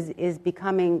food is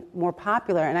becoming more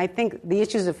popular, and I think the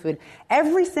issues of food,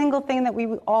 every single thing that we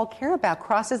all care about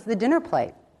crosses the dinner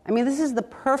plate. I mean, this is the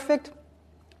perfect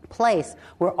place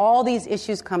where all these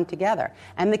issues come together.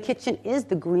 And the kitchen is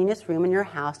the greenest room in your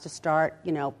house to start,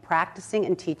 practicing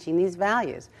and teaching these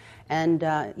values. And,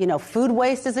 food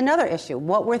waste is another issue.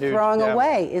 What we're throwing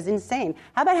away is insane.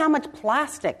 How about how much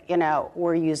plastic,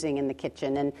 we're using in the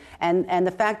kitchen? And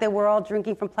the fact that we're all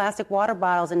drinking from plastic water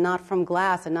bottles and not from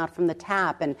glass and not from the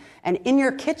tap. And in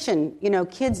your kitchen,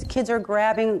 kids are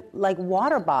grabbing, like,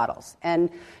 water bottles. And,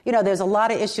 there's a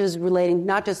lot of issues relating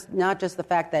not just the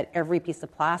fact that every piece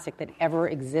of plastic that ever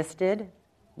existed,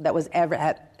 that was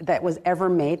ever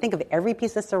made. Think of every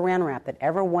piece of saran wrap that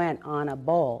ever went on a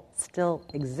bowl still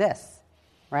exists,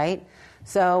 right?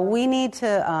 So we need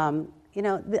to,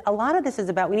 a lot of this is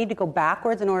about we need to go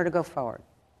backwards in order to go forward,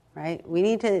 right? We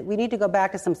need to go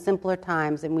back to some simpler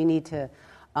times, and we need to,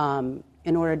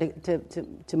 in order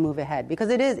to move ahead, because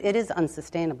it is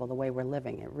unsustainable the way we're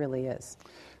living. It really is.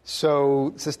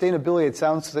 So sustainability, it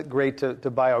sounds great to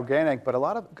buy organic, but a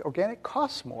lot of organic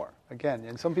costs more, again,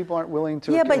 and some people aren't willing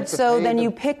to. Yeah, but so then you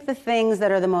pick the things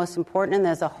that are the most important, and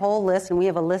there's a whole list, and we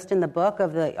have a list in the book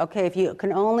of if you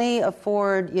can only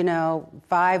afford,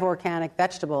 5 organic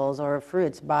vegetables or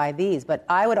fruits, buy these. But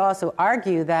I would also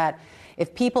argue that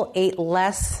if people ate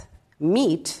less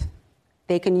meat,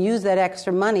 they can use that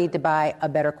extra money to buy a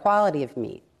better quality of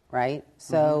meat, right?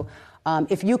 So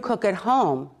if you cook at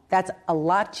home, that's a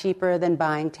lot cheaper than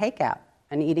buying takeout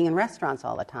and eating in restaurants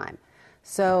all the time.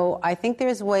 So I think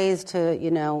there's ways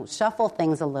to, shuffle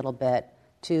things a little bit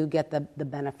to get the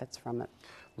benefits from it.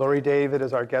 Lori David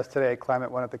is our guest today at Climate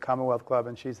One at the Commonwealth Club,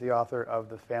 and she's the author of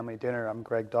The Family Dinner. I'm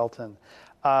Greg Dalton.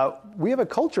 We have a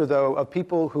culture, though, of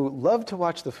people who love to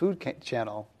watch the Food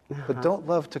Channel, but don't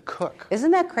love to cook.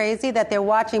 Isn't that crazy that they're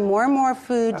watching more and more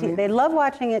food? They love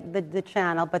watching the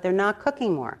channel, but they're not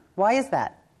cooking more. Why is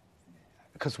that?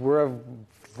 Because we're a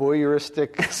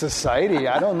voyeuristic society.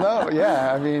 I don't know.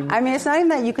 Yeah, I mean, it's not even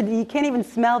that you can't even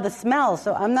smell the smell.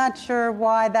 So I'm not sure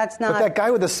why that's not. But that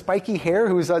guy with the spiky hair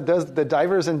who does the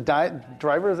drivers and diners.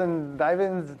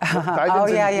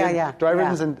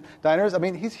 I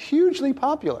mean, he's hugely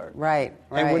popular. Right.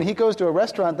 And when he goes to a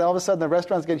restaurant, then all of a sudden the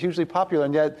restaurants get hugely popular.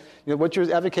 And yet, what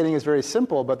you're advocating is very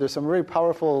simple, but there's some very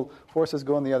powerful forces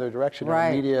going the other direction in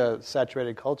a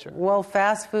media-saturated culture. Well,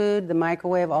 fast food, the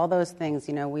microwave, all those things.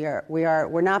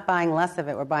 We're not buying less of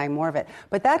it; we're buying more of it.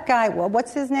 But that guy,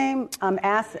 what's his name?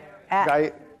 Guy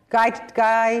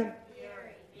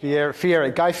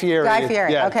Fieri. Guy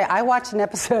Fieri. Yeah. Okay, I watched an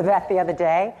episode of that the other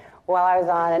day while I was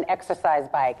on an exercise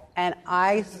bike, and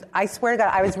I swear to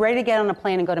God, I was ready to get on a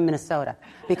plane and go to Minnesota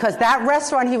because that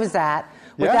restaurant he was at.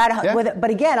 But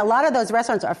again, a lot of those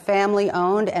restaurants are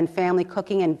family-owned and family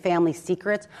cooking and family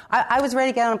secrets. I was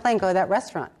ready to get on a plane and go to that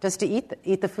restaurant just to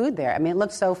eat the food there. I mean, it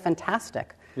looked so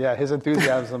fantastic. Yeah, his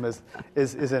enthusiasm is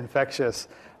infectious.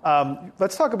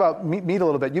 Let's talk about meat a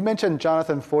little bit. You mentioned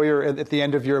Jonathan Foyer at the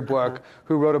end of your book,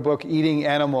 who wrote a book, Eating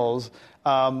Animals,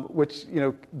 which,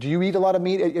 do you eat a lot of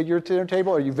meat at your dinner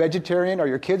table? Are you vegetarian? Are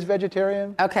your kids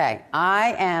vegetarian? Okay,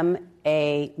 I am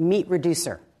a meat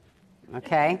reducer,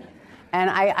 okay? And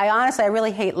I honestly, I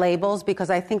really hate labels because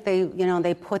I think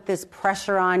they put this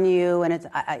pressure on you, and it's,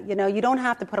 you don't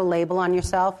have to put a label on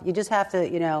yourself. You just have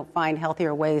to, find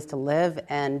healthier ways to live.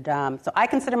 And so I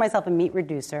consider myself a meat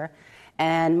reducer.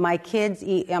 And my kids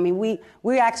eat, we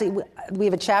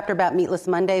have a chapter about Meatless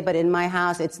Monday, but in my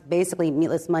house, it's basically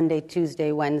Meatless Monday,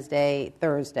 Tuesday, Wednesday,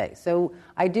 Thursday. So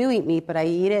I do eat meat, but I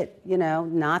eat it,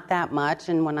 not that much.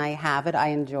 And when I have it, I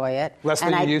enjoy it. Less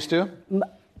than you used to?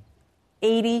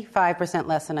 85%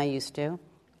 less than I used to.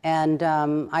 And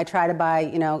I try to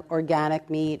buy,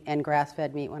 organic meat and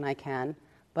grass-fed meat when I can.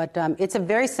 But it's a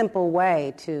very simple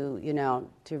way to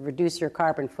reduce your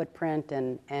carbon footprint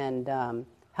and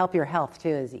help your health, too,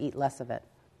 is eat less of it.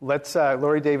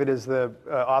 Lori David is the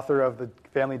author of The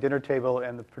Family Dinner Table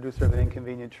and the producer of The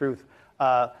Inconvenient Truth.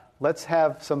 Let's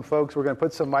have some folks, we're going to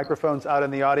put some microphones out in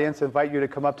the audience, invite you to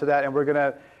come up to that, and we're going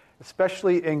to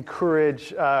especially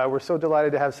encourage, we're so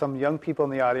delighted to have some young people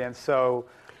in the audience. So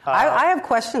I have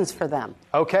questions for them.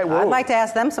 Okay. I'd like to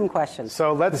ask them some questions.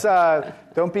 So let's,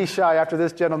 don't be shy. After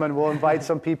this, gentleman, we'll invite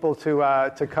some people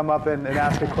to come up and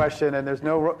ask a question, and there's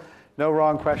no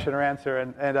wrong question or answer.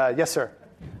 And yes, sir.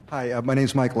 Hi, my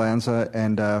name's Mike Lanza,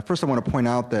 and first I want to point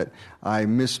out that I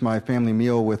missed my family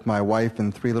meal with my wife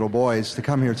and 3 little boys to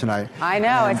come here tonight. I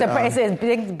know, and, it's a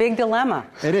big dilemma.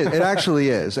 It is, it actually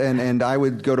is, and I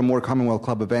would go to more Commonwealth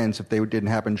Club events if they didn't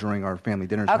happen during our family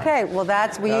dinner time. Okay, well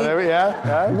that's,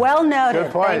 yeah. Well noted,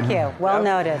 good point. Thank you, well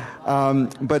noted.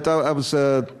 But I was,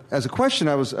 as a question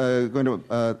I was going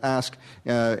to ask,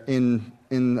 in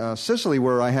Sicily,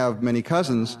 where I have many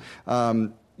cousins,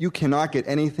 you cannot get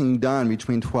anything done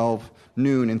between 12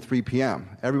 noon and 3 p.m.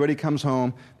 Everybody comes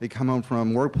home. They come home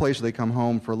from workplace. They come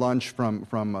home for lunch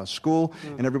from school,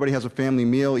 and everybody has a family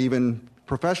meal. Even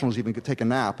professionals even could take a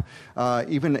nap.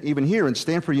 Even here in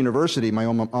Stanford University, my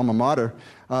alma mater,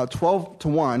 12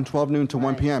 noon to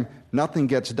 1 p.m., nothing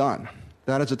gets done.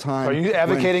 That is a time. Are you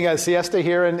advocating a siesta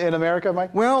here in America,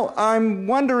 Mike? Well, I'm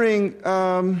wondering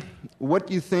what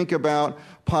you think about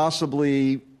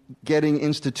possibly getting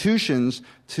institutions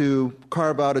to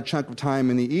carve out a chunk of time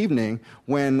in the evening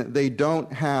when they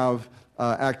don't have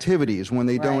activities, when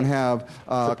they don't have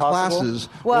classes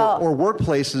or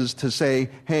workplaces to say,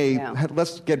 hey,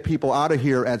 let's get people out of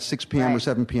here at 6 p.m. or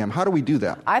 7 p.m. How do we do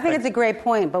that? I think it's a great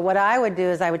point, but what I would do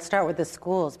is I would start with the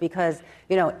schools because,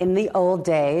 in the old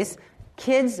days,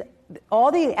 kids, all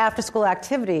the after-school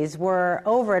activities were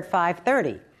over at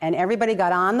 5:30, and everybody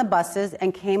got on the buses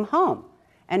and came home.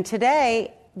 And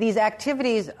today, these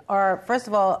activities are, first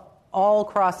of all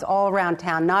around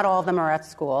town. Not all of them are at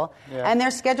school. Yeah. And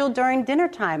they're scheduled during dinner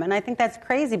time. And I think that's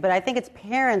crazy, but I think it's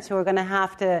parents who are going to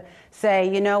have to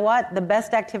say, you know what, the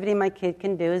best activity my kid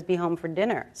can do is be home for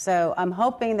dinner. So I'm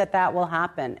hoping that will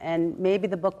happen. And maybe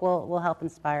the book will help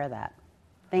inspire that.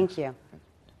 Thank you.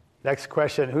 Next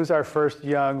question. Who's our first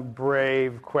young,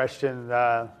 brave question?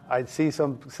 I see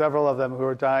several of them who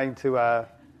are dying to...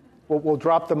 We'll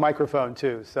drop the microphone,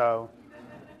 too. So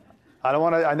I don't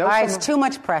want to... I know it's too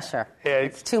much pressure.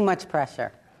 It's too much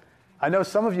pressure. I know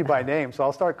some of you by name, so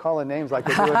I'll start calling names like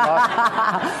they do in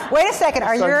Boston. Wait a second.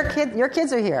 Are your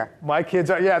kids are here? My kids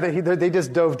are... Yeah, they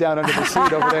just dove down under the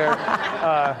seat over there.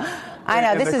 I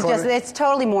know. This is just... It's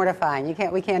totally mortifying.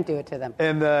 We can't do it to them.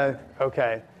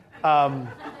 Okay.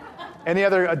 Any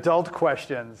other adult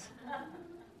questions?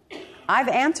 I've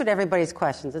answered everybody's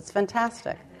questions. It's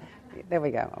fantastic. There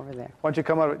we go, over there. Why don't you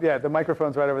come on? Yeah, the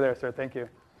microphone's right over there, sir. Thank you.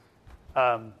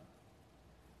 And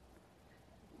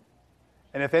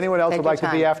if anyone else would like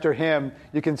to be after him,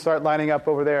 you can start lining up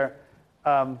over there.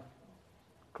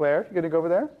 Claire, you going to go over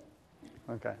there?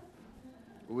 Okay.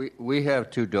 We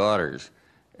have 2 daughters,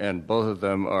 and both of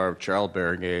them are of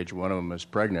childbearing age. One of them is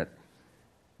pregnant.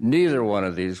 Neither one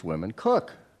of these women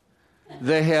cook.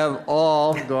 They have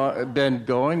all been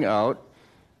going out,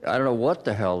 I don't know what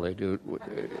the hell they do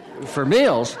for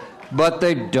meals, but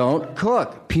they don't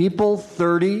cook. People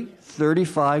 30,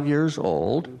 35 years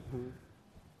old.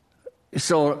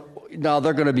 So now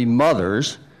they're going to be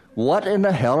mothers. What in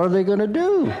the hell are they going to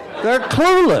do? They're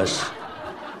clueless.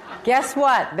 Guess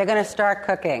what? They're going to start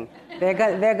cooking. They're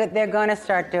going to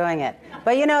start doing it.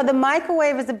 But, the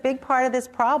microwave is a big part of this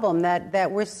problem,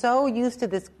 that we're so used to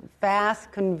this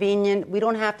fast, convenient, we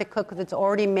don't have to cook because it's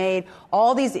already made,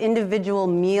 all these individual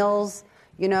meals,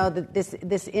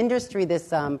 this industry,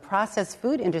 this processed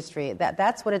food industry,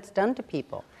 that's what it's done to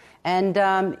people. And,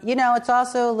 it's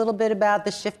also a little bit about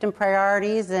the shift in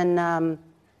priorities. And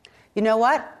you know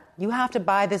what? You have to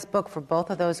buy this book for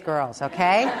both of those girls,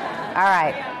 okay? All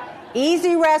right.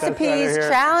 Easy recipes,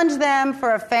 challenge them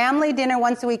for a family dinner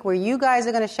once a week where you guys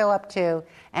are going to show up too,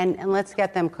 and let's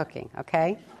get them cooking,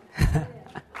 okay?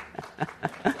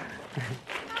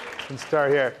 Let's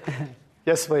start here.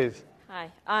 Yes, please.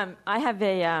 Hi. I have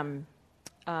a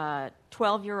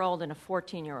 12-year-old and a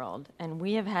 14-year-old, and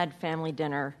we have had family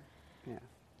dinner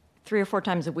 3 or 4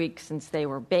 times a week since they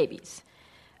were babies.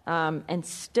 And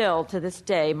still, to this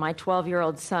day, my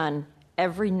 12-year-old son,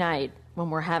 every night, when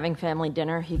we're having family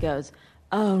dinner, he goes,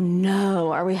 "Oh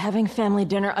no, are we having family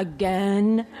dinner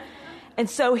again?" And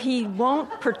so he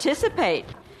won't participate.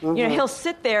 Mm-hmm. He'll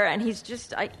sit there and he's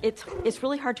just, it's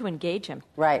really hard to engage him.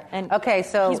 Right. And okay,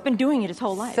 so he's been doing it his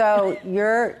whole life. So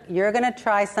you're going to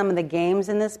try some of the games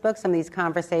in this book, some of these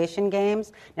conversation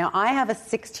games. Now, I have a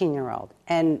 16-year-old,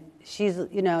 and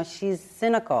she's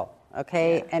cynical.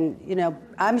 Okay, yeah. And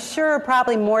I'm sure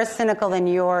probably more cynical than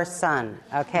your son,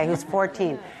 okay, who's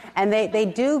 14. And they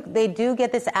do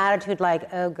get this attitude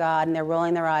like, oh God, and they're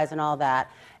rolling their eyes and all that.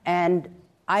 And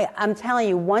I'm telling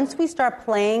you, once we start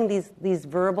playing these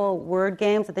verbal word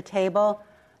games at the table,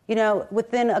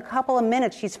 within a couple of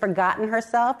minutes, she's forgotten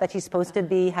herself, that she's supposed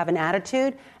to have an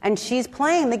attitude, and she's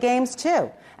playing the games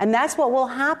too. And that's what will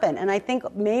happen. And I think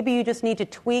maybe you just need to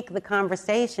tweak the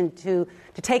conversation to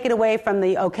take it away from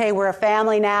the, okay, we're a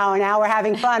family now, and now we're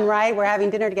having fun, right? We're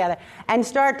having dinner together. And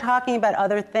start talking about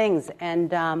other things.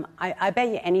 And I bet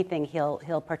you anything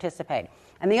he'll participate.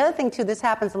 And the other thing, too, this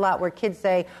happens a lot where kids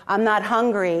say, I'm not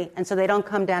hungry, and so they don't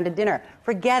come down to dinner.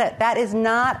 Forget it. That is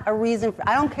not a reason.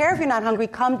 I don't care if you're not hungry.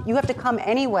 You have to come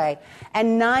anyway.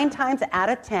 And 9 times out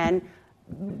of 10,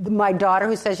 my daughter,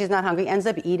 who says she's not hungry, ends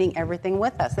up eating everything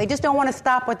with us. They just don't want to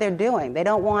stop what they're doing. They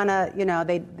don't want to,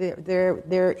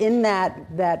 they're in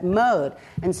that mode.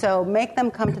 And so make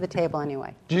them come to the table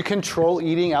anyway. Do you control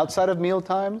eating outside of meal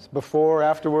times, before,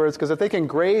 afterwards? Because if they can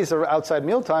graze outside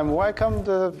mealtime, why come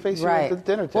to face you at the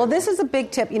dinner table? Well, this is a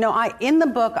big tip. In the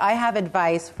book, I have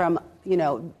advice from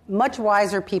much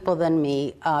wiser people than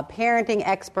me, parenting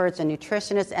experts and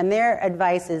nutritionists, and their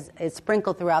advice is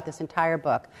sprinkled throughout this entire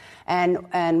book.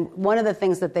 And one of the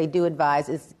things that they do advise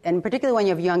is, and particularly when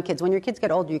you have young kids, when your kids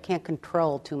get older, you can't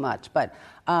control too much. But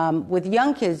with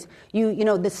young kids,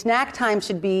 the snack time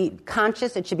should be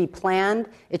conscious, it should be planned,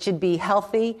 it should be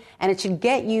healthy, and it should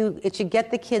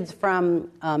get the kids from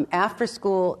after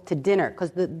school to dinner. Because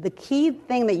the key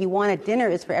thing that you want at dinner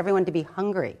is for everyone to be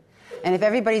hungry. And if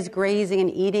everybody's grazing and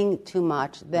eating too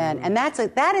much, then and that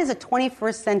is a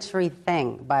 21st century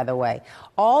thing, by the way.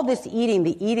 All this eating,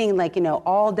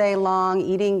 all day long,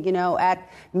 eating, at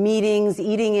meetings,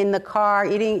 eating in the car,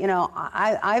 eating,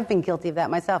 I've been guilty of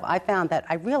that myself.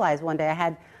 I realized one day I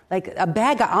had like a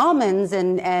bag of almonds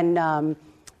and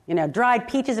dried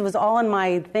peaches. It was all in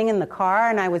my thing in the car,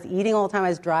 and I was eating all the time I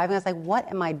was driving. I was like, what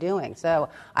am I doing? So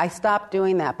I stopped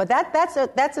doing that. But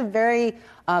that's a very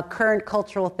current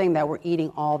cultural thing that we're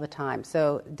eating all the time.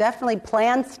 So definitely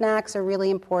planned snacks are really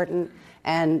important,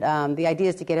 and the idea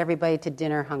is to get everybody to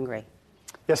dinner hungry.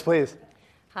 Yes, please.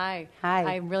 Hi. Hi.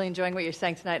 I'm really enjoying what you're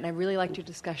saying tonight, and I really liked your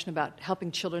discussion about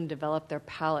helping children develop their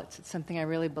palates. It's something I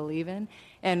really believe in,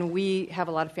 and we have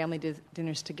a lot of family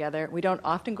dinners together. We don't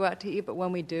often go out to eat, but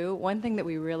when we do, one thing that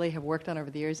we really have worked on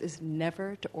over the years is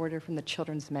never to order from the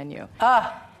children's menu.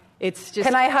 It's just...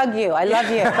 Can I hug you? I love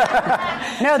you.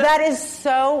 No, that is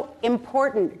so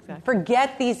important. Exactly.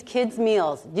 Forget these kids'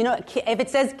 meals. If it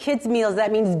says kids' meals,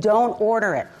 that means don't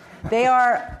order it. They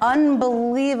are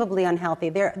unbelievably unhealthy.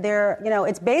 They're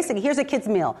it's basic. Here's a kid's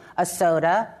meal: a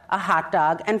soda, a hot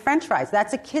dog, and French fries.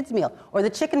 That's a kid's meal. Or the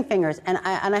chicken fingers. And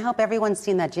I hope everyone's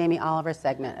seen that Jamie Oliver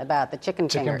segment about the chicken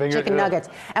nuggets.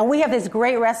 And we have this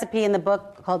great recipe in the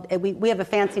book called, we have a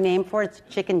fancy name for it.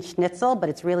 It's chicken schnitzel, but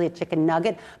it's really a chicken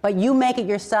nugget. But you make it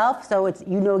yourself, so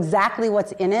you know exactly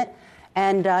what's in it.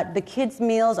 And the kids'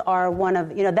 meals are one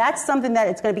of, that's something that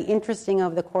it's going to be interesting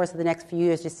over the course of the next few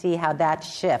years to see how that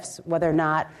shifts, whether or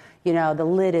not, the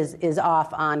lid is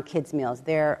off on kids' meals.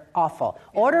 They're awful.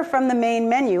 Order from the main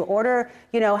menu. Order,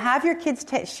 have your kids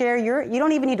share you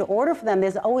don't even need to order for them.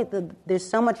 There's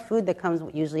so much food that comes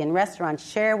usually in restaurants.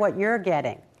 Share what you're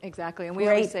getting. Exactly. And we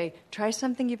always say, try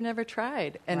something you've never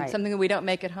tried and something that we don't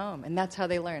make at home. And that's how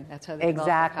they learn. That's how they develop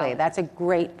their palate. That's a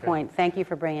great point. Thank you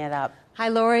for bringing it up. Hi,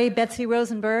 Lori. Betsy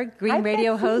Rosenberg, Green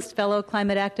Radio host, fellow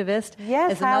climate activist.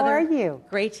 Yes, how are you?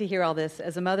 Great to hear all this.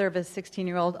 As a mother of a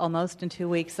 16-year-old almost in 2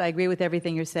 weeks, I agree with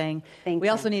everything you're saying. Thank you.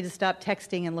 Also need to stop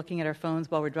texting and looking at our phones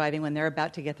while we're driving when they're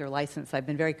about to get their license. I've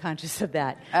been very conscious of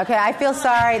that. Okay, I feel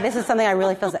sorry. This is something I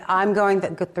really feel I'm going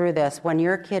to go through this. When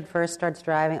your kid first starts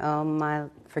driving,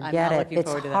 forget it. It's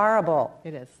horrible.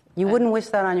 It is. You wouldn't wish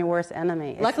that on your worst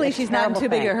enemy. Luckily, she's not in too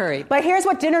big a hurry. But here's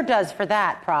what dinner does for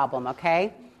that problem,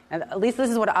 okay? And at least this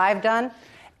is what I've done.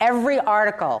 Every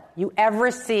article you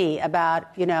ever see about,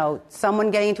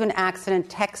 someone getting into an accident,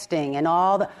 texting, and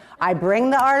I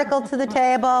bring the article to the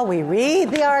table. We read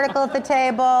the article at the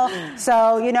table.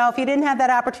 So, if you didn't have that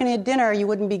opportunity at dinner, you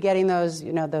wouldn't be getting those,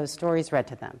 those stories read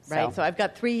to them. Right. So I've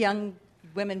got 3 young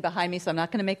women behind me, so I'm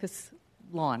not going to make this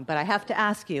long. But I have to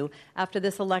ask you, after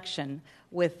this election,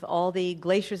 with all the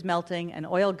glaciers melting and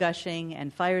oil gushing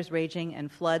and fires raging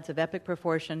and floods of epic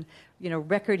proportion,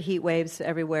 record heat waves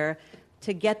everywhere,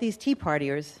 to get these Tea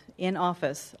Partiers in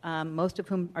office, most of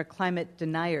whom are climate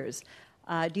deniers,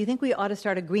 do you think we ought to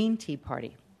start a green Tea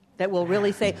Party that will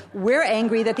really say, we're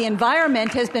angry that the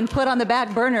environment has been put on the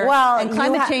back burner and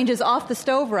climate change is off the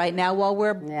stove right now while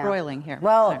we're broiling here?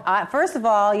 Well, first of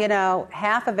all,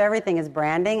 half of everything is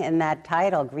branding, and that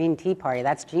title, Green Tea Party,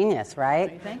 that's genius,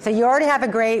 right? So we already have a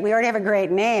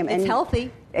great name. It's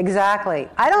healthy. Exactly.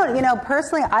 I don't,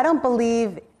 personally, I don't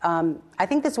believe, I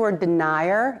think this word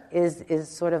denier is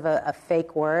sort of a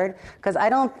fake word, because I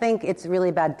don't think it's really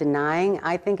about denying.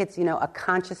 I think it's, a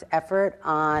conscious effort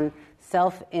on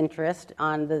self-interest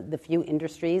on the few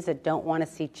industries that don't want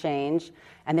to see change,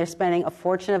 and they're spending a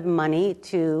fortune of money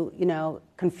to,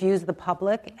 confuse the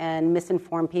public and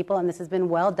misinform people, and this has been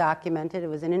well documented. It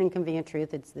was in An Inconvenient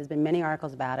Truth. There's been many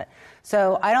articles about it.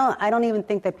 So I don't even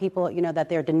think that people, that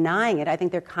they're denying it. I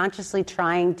think they're consciously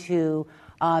trying to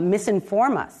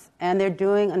misinform us, and they're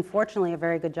doing, unfortunately, a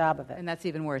very good job of it. And that's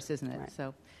even worse, isn't it? Right.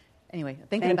 So anyway,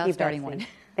 thinking about starting one.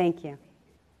 Thank you.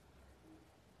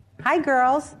 Hi,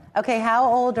 girls. Okay,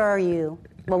 how old are you?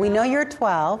 Well, we know you're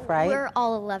 12, right? We're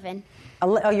all 11.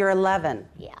 Oh, you're 11.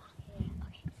 Yeah.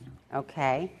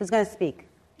 Okay. Who's going to speak?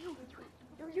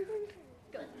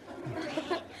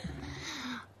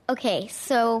 Okay,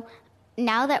 so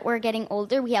now that we're getting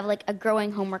older, we have a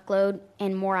growing homework load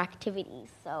and more activities.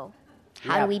 So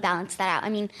how do we balance that out? I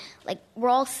mean, we're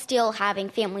all still having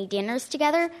family dinners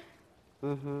together,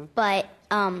 but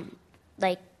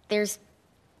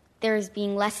there's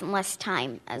being less and less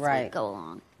time as we go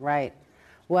along. Right.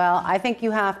 Well, I think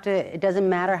it doesn't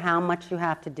matter how much you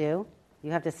have to do.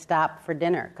 You have to stop for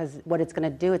dinner, because what it's going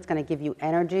to do, it's going to give you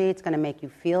energy. It's going to make you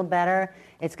feel better.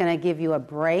 It's going to give you a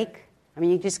break. I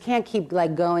mean, you just can't keep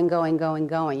going.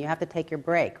 You have to take your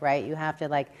break, right? You have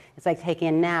to it's like taking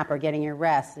a nap or getting your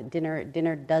rest.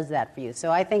 Dinner does that for you.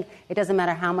 So I think it doesn't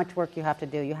matter how much work you have to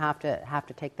do. You have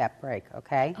to take that break,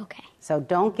 okay? Okay. So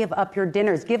don't give up your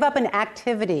dinners. Give up an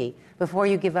activity before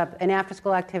you give up an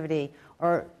after-school activity,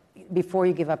 or before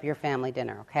you give up your family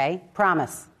dinner, okay?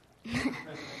 Promise.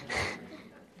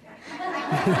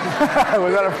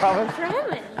 Was that a promise?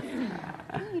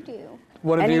 You do.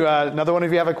 Another one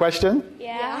of you have a question?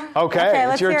 Yeah. Okay,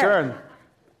 it's your hear turn.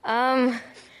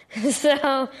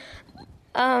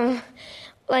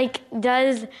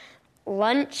 Does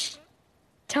lunch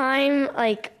time,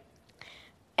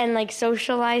 and,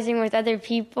 socializing with other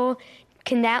people,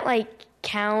 can that,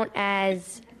 count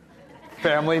as...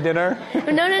 Family dinner?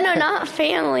 No, not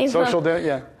family. Social dinner,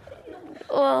 yeah.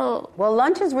 Well,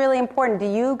 lunch is really important. Do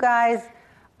you guys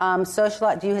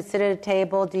socialize? Do you sit at a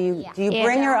table? Do you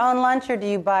bring your own lunch, or do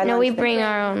you buy lunch? No, we bring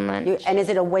our own lunch. And is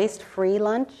it a waste-free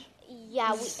lunch?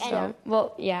 Yeah,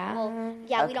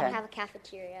 yeah. we don't have a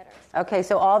cafeteria at our school. Okay,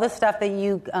 so all the stuff that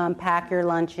you pack your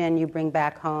lunch in, you bring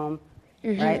back home,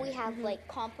 right? We have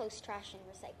compost, trash, and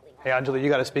recycling. Hey, Anjali, you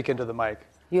got to speak into the mic.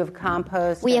 You have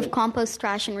compost. We have compost,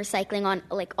 trash, and recycling on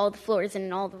all the floors and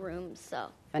in all the rooms. So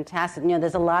fantastic.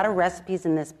 There's a lot of recipes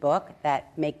in this book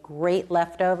that make great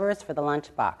leftovers for the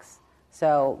lunchbox.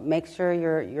 So make sure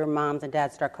your moms and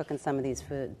dads start cooking some of these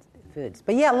foods.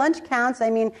 But yeah, lunch counts. I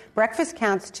mean, breakfast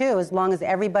counts too, as long as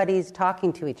everybody's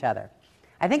talking to each other.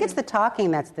 I think it's the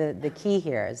talking that's the key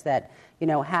here, is that,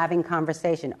 having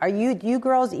conversation. Do you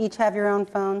girls each have your own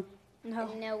phone?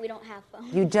 No, we don't have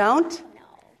phones. You don't? No.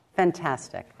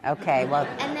 Fantastic. Okay, well,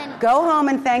 and then, go home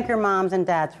and thank your moms and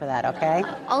dads for that, okay?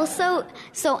 Also,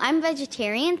 so I'm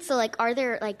vegetarian, so are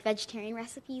there vegetarian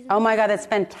recipes? Oh my God, that's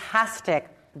fantastic,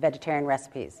 vegetarian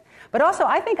recipes. But also,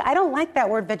 I don't like that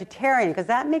word vegetarian, because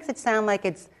that makes it sound like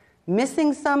it's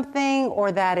missing something,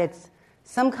 or that it's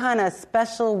some kind of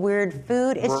special weird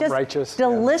food. It's just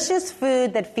delicious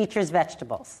food that features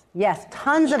vegetables. Yes,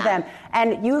 tons of them.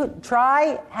 And you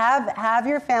have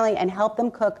your family and help them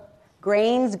cook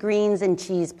grains, greens, and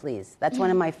cheese, please. That's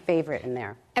one of my favorite in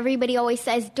there. Everybody always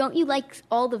says, "Don't you like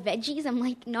all the veggies?" I'm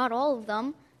like, not all of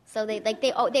them. So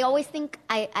they always think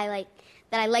I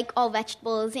like all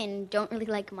vegetables and don't really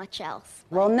like much else.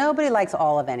 Well, nobody likes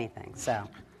all of anything, so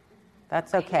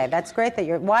that's okay. That's great that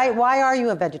you're. Why are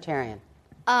you a vegetarian?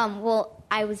 Well,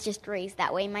 I was just raised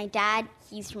that way. My dad,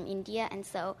 he's from India, and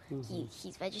so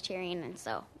he's vegetarian, and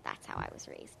so that's how I was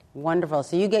raised. Wonderful.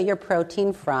 So you get your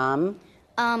protein from.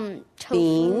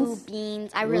 Tofu,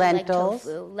 beans. I really lentils.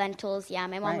 like tofu. Lentils, yeah.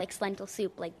 My mom likes lentil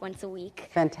soup once a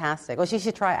week. Fantastic. Well, she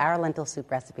should try our lentil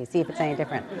soup recipe, see if it's any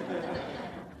different.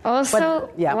 Also,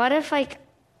 what if, a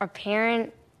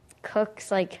parent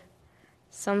cooks,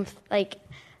 some,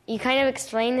 you kind of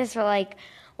explain this, but,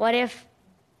 what if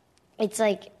it's,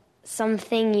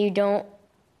 something you don't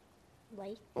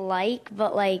like,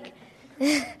 but,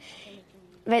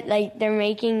 but, they're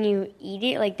making you eat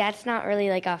it? That's not really,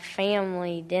 a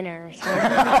family dinner or something.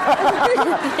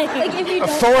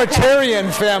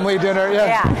 Authoritarian family dinner,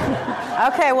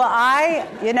 yeah. Okay, well, I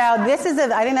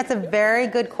think that's a very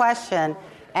good question.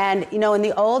 And, in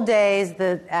the old days,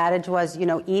 the adage was,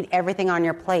 eat everything on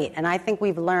your plate. And I think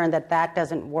we've learned that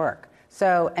doesn't work.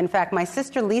 So, in fact, my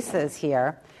sister Lisa is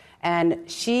here. And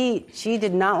she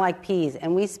did not like peas.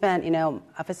 And we spent,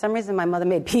 for some reason my mother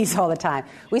made peas all the time.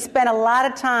 We spent a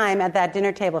lot of time at that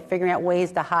dinner table figuring out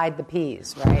ways to hide the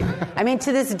peas, right? I mean,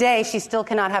 to this day, she still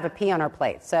cannot have a pea on her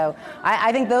plate. So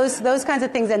I think those kinds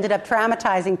of things ended up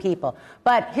traumatizing people.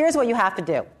 But here's what you have to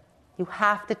do. You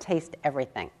have to taste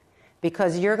everything.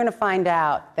 Because you're going to find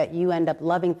out that you end up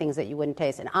loving things that you wouldn't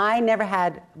taste. And I never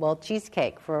had,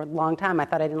 cheesecake for a long time. I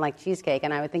thought I didn't like cheesecake,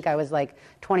 and I would think I was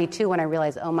 22 when I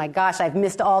realized, oh my gosh, I've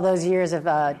missed all those years of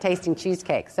tasting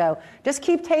cheesecake. So just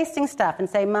keep tasting stuff and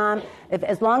say, Mom,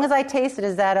 as long as I taste it,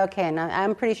 is that okay? And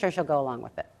I'm pretty sure she'll go along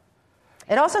with it.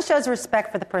 It also shows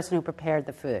respect for the person who prepared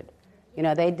the food.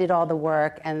 They did all the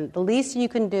work, and the least you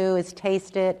can do is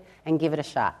taste it and give it a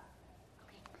shot.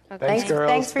 Okay. Thanks, girls.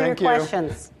 Thanks for your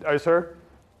questions. Sir?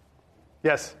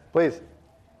 Yes, please.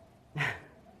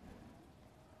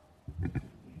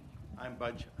 I'm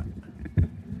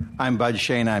Bud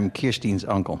Shane. I'm Kirsten's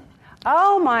uncle.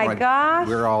 Oh, my gosh.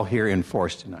 We're all here in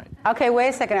force tonight. Okay, wait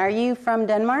a second. Are you from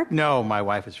Denmark? No, my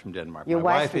wife is from Denmark. Your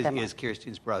my wife is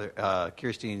Kirsten's brother,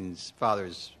 Kirsten's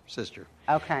father's sister.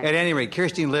 Okay. At any rate,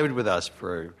 Kirsten lived with us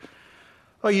for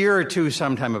a year or two,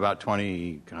 sometime about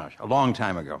a long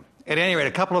time ago. At any rate,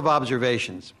 a couple of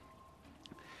observations.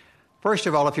 First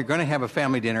of all, if you're going to have a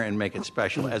family dinner and make it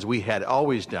special, as we had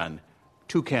always done,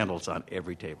 2 candles on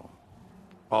every table.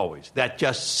 Always. That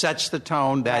just sets the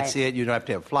tone. That's it. You don't have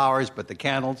to have flowers, but the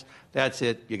candles, that's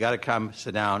it. You got to come,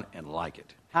 sit down, and like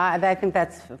it. I think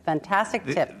that's a fantastic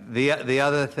tip. The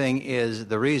other thing is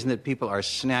the reason that people are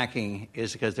snacking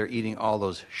is because they're eating all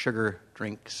those sugar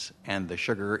drinks, and the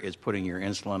sugar is putting your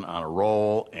insulin on a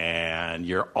roll, and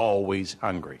you're always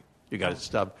hungry. You got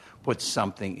to put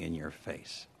something in your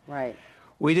face. Right.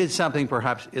 We did something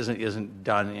perhaps isn't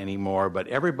done anymore, but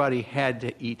everybody had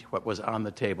to eat what was on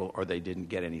the table or they didn't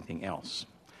get anything else.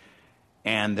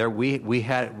 And there we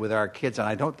had with our kids, and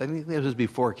I think this was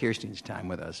before Kirsten's time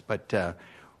with us, but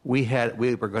we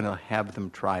were going to have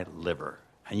them try liver.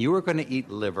 And you were going to eat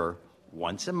liver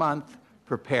once a month,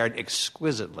 prepared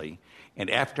exquisitely. And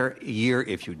after a year,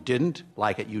 if you didn't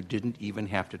like it, you didn't even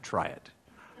have to try it.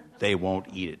 They won't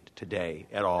eat it today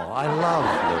at all. I love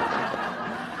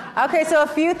liver. Okay, so a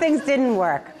few things didn't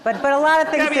work, but a lot of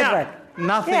things did work.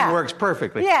 Nothing works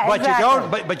perfectly. Yeah, but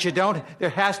exactly. you don't. There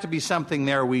has to be something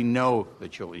there we know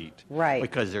that you'll eat. Right.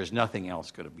 Because there's nothing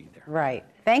else going to be there. Right.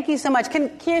 Thank you so much.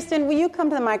 Kirsten, will you come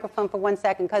to the microphone for 1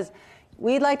 second? Because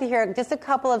we'd like to hear just a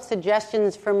couple of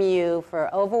suggestions from you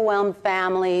for overwhelmed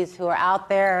families who are out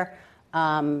there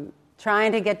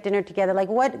trying to get dinner together.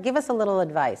 Give us a little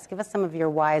advice. Give us some of your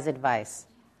wise advice.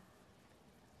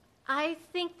 I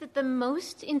think that the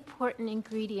most important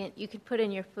ingredient you could put in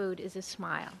your food is a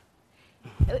smile.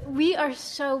 We are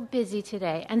so busy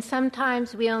today, and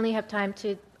sometimes we only have time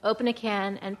to open a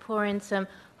can and pour in some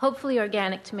hopefully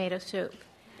organic tomato soup.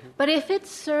 But if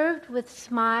it's served with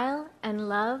smile and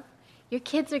love, your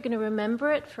kids are going to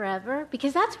remember it forever,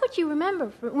 because that's what you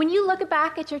remember. When you look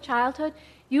back at your childhood,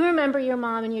 you remember your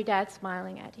mom and your dad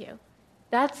smiling at you.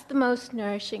 That's the most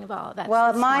nourishing of all. Well,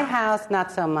 at my house,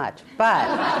 not so much. But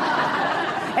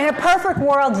in a perfect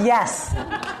world, yes.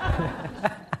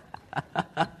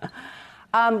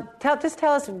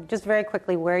 Tell us just very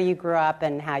quickly where you grew up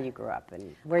and how you grew up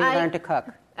and where you learned to cook.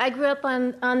 I grew up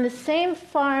on the same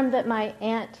farm that my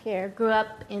aunt here grew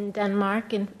up in Denmark.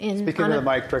 Speaking to the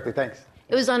mic directly, thanks.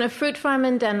 It was on a fruit farm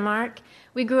in Denmark.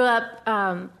 We grew up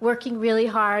working really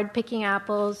hard, picking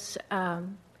apples,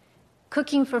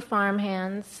 cooking for farm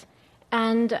hands.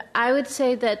 And I would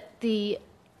say that the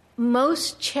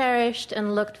most cherished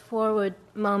and looked forward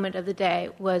moment of the day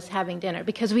was having dinner,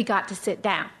 because we got to sit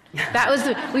down.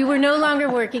 We were no longer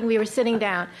working, we were sitting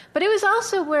down. But it was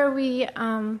also where we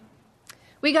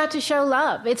got to show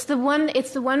love. It's the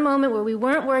one moment where we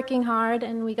weren't working hard,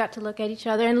 and we got to look at each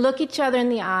other and look each other in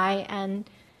the eye, and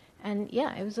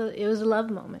yeah, it was a love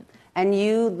moment. And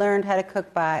you learned how to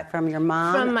cook from your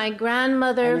mom? From my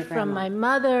grandmother, from my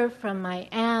mother, from my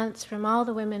aunts, from all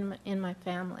the women in my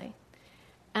family.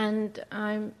 And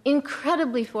I'm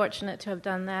incredibly fortunate to have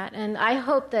done that, and I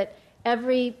hope that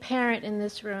every parent in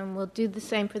this room will do the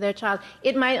same for their child.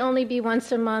 It might only be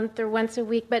once a month or once a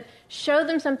week, but show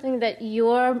them something that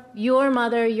your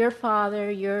mother, your father,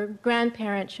 your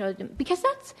grandparent showed them. Because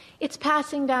it's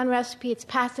passing down recipe, it's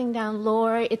passing down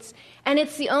lore, and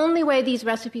it's the only way these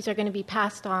recipes are going to be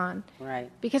passed on.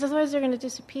 Right. Because otherwise they're going to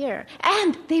disappear.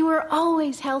 And they were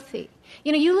always healthy.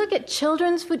 You look at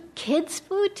children's food, kids'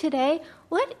 food today.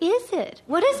 What is it?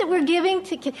 What is it we're giving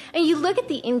to kids? And you look at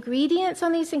the ingredients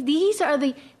on these things. These are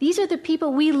the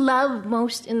people we love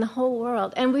most in the whole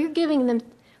world, and we're giving them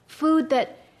food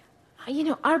that,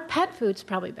 our pet food's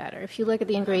probably better if you look at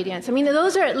the ingredients. I mean,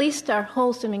 those are at least our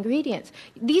wholesome ingredients.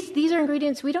 These are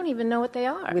ingredients we don't even know what they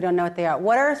are. We don't know what they are.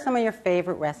 What are some of your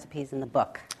favorite recipes in the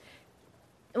book?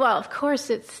 Well, of course,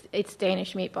 it's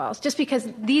Danish meatballs. Just because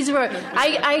these were,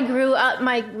 I grew up.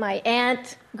 My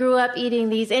aunt grew up eating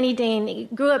these.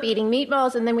 Grew up eating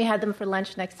meatballs, and then we had them for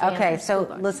lunch next day. Okay,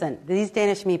 so listen, these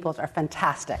Danish meatballs are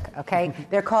fantastic. Okay,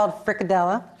 they're called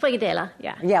frikadelle. Frikadelle,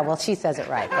 yeah. Yeah, well, she says it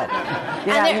right, but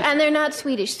and they're not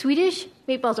Swedish. Swedish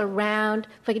meatballs are round.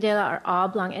 Frikadelle are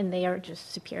oblong, and they are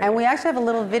just superior. And we actually have a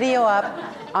little video up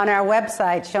on our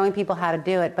website showing people how to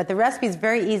do it. But the recipe is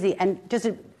very easy, and just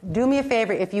do me a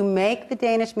favor, if you make the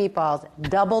Danish meatballs,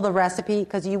 double the recipe,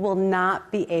 because you will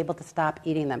not be able to stop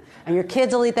eating them. And your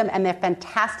kids will eat them, and they're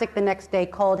fantastic the next day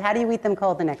cold. How do you eat them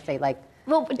cold the next day?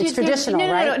 It's traditional,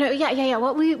 right? No. Yeah.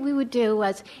 What we would do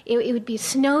was, it would be a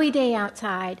snowy day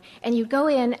outside, and you'd go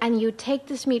in, and you'd take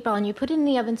this meatball, and you put it in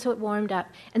the oven so it warmed up,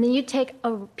 and then you'd take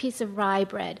a piece of rye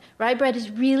bread. Rye bread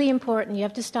is really important. You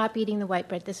have to stop eating the white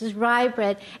bread. This is rye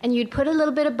bread, and you'd put a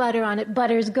little bit of butter on it.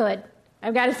 Butter's good.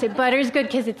 I've got to say, butter's good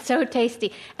because it's so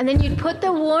tasty. And then you'd put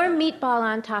the warm meatball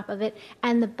on top of it,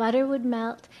 and the butter would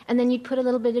melt. And then you'd put a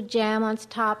little bit of jam on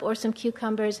top or some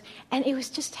cucumbers. And it was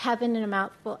just heaven in a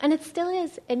mouthful. And it still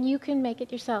is. And you can make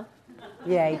it yourself.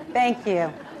 Yay. Thank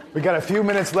you. We got a few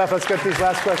minutes left. Let's get these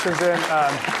last questions in.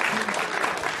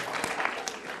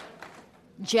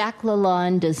 Jack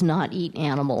LaLanne does not eat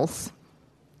animals.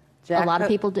 A lot of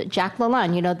people do. Jack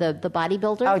LaLanne, the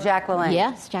bodybuilder? Oh, Jack LaLanne.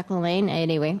 Yes, Jack LaLanne,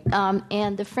 anyway.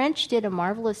 And the French did a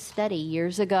marvelous study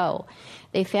years ago.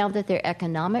 They found that their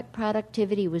economic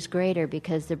productivity was greater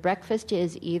because the breakfast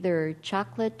is either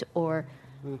chocolate or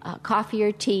coffee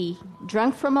or tea,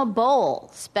 drunk from a bowl,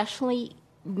 specially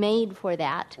made for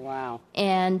that. Wow.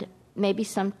 And maybe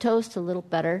some toast, a little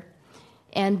butter.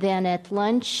 And then at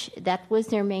lunch, that was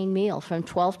their main meal. From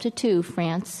 12 to 2,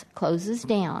 France closes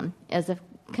down as a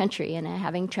country, and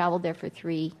having traveled there for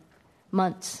 3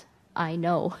 months, I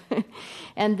know.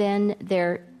 And then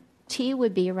their tea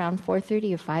would be around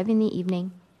 4:30 or 5 in the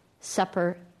evening,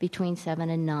 supper between 7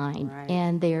 and 9. Right.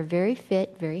 And they are very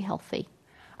fit, very healthy.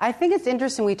 I think it's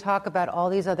interesting we talk about all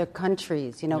these other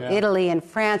countries, Yeah. Italy and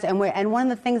France, and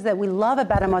one of the things that we love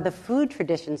about them are the food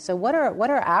traditions. So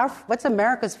what's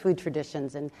America's food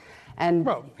traditions and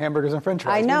Well, hamburgers and French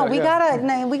fries. I know we Yeah.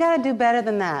 gotta do better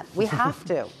than that. We have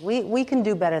to. We can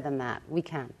do better than that. We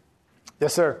can.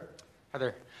 Yes, sir. Hi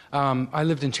there. I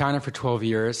lived in China for 12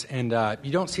 years, and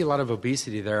you don't see a lot of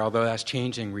obesity there, although that's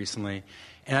changing recently.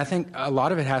 And I think a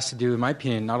lot of it has to do, in my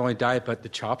opinion, not only diet, but the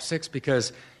chopsticks,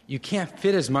 because you can't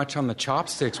fit as much on the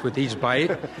chopsticks with each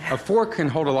bite. A fork can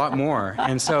hold a lot more.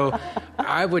 And so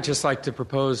I would just like to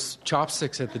propose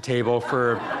chopsticks at the table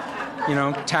for,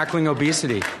 tackling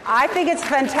obesity. I think it's a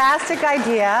fantastic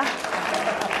idea.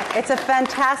 It's a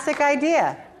fantastic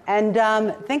idea. And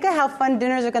think of how fun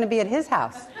dinners are going to be at his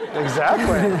house.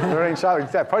 Exactly. Learning shopping.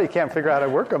 Probably can't figure out how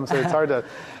to work them, so it's hard to.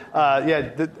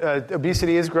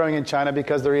 Obesity is growing in China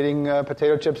because they're eating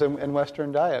potato chips in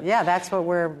Western diet. Yeah, that's what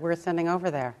we're sending over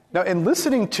there. Now, in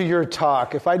listening to your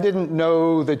talk, if I didn't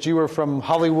know that you were from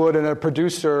Hollywood and a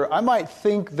producer, I might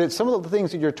think that some of the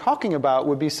things that you're talking about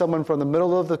would be someone from the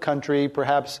middle of the country,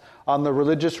 perhaps on the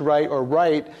religious right or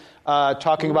right,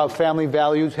 talking about family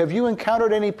values. Have you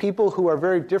encountered any people who are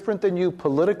very different than you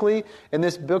politically in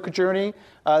this book journey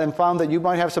and found that you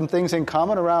might have some things in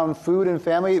common around food and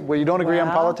family where you don't agree on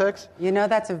politics?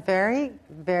 That's a very,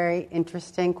 very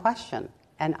interesting question.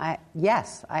 And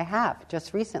yes, I have,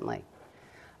 just recently.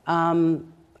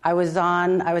 I was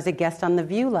a guest on The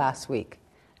View last week.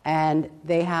 And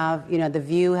they have, The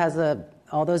View has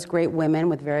all those great women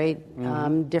with very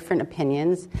different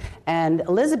opinions. And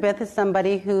Elizabeth is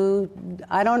somebody who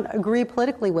I don't agree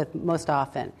politically with most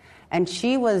often. And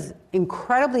she was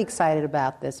incredibly excited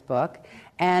about this book.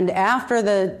 And after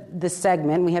the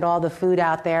segment, we had all the food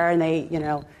out there, and they,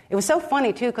 it was so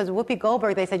funny too, because Whoopi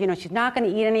Goldberg, they said, she's not going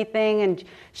to eat anything, and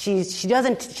she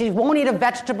won't eat a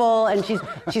vegetable, and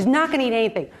she's not going to eat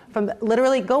anything.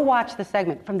 Literally, go watch the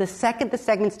segment. From the second the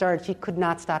segment started, she could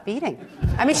not stop eating.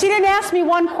 I mean, she didn't ask me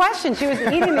one question. She was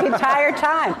eating the entire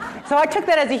time. So I took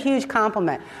that as a huge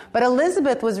compliment. But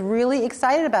Elizabeth was really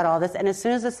excited about all this, and as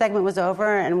soon as the segment was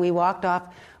over and we walked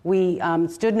off, we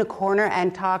stood in a corner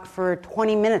and talked for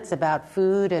 20 minutes about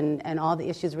food and all the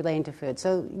issues relating to food.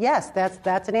 So yes,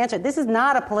 that's an answer. This is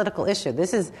not a political issue.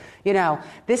 This is,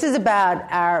 this is about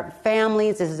our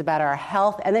families. This is about our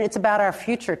health, and then it's about our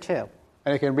future too.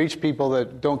 And it can reach people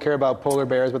that don't care about polar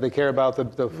bears, but they care about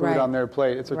the food on their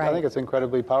plate. I think it's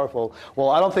incredibly powerful. Well,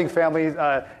 I don't think family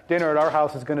dinner at our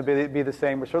house is going to be the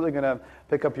same. We're certainly going to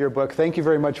pick up your book. Thank you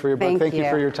very much for your book. Thank you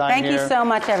for your time here. Thank you so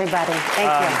much, everybody.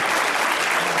 Thank you.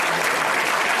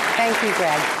 Thank you,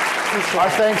 Greg. Our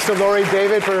thanks to Laurie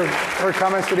David for her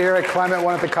comments today here at Climate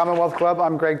One at the Commonwealth Club.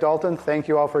 I'm Greg Dalton. Thank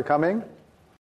you all for coming.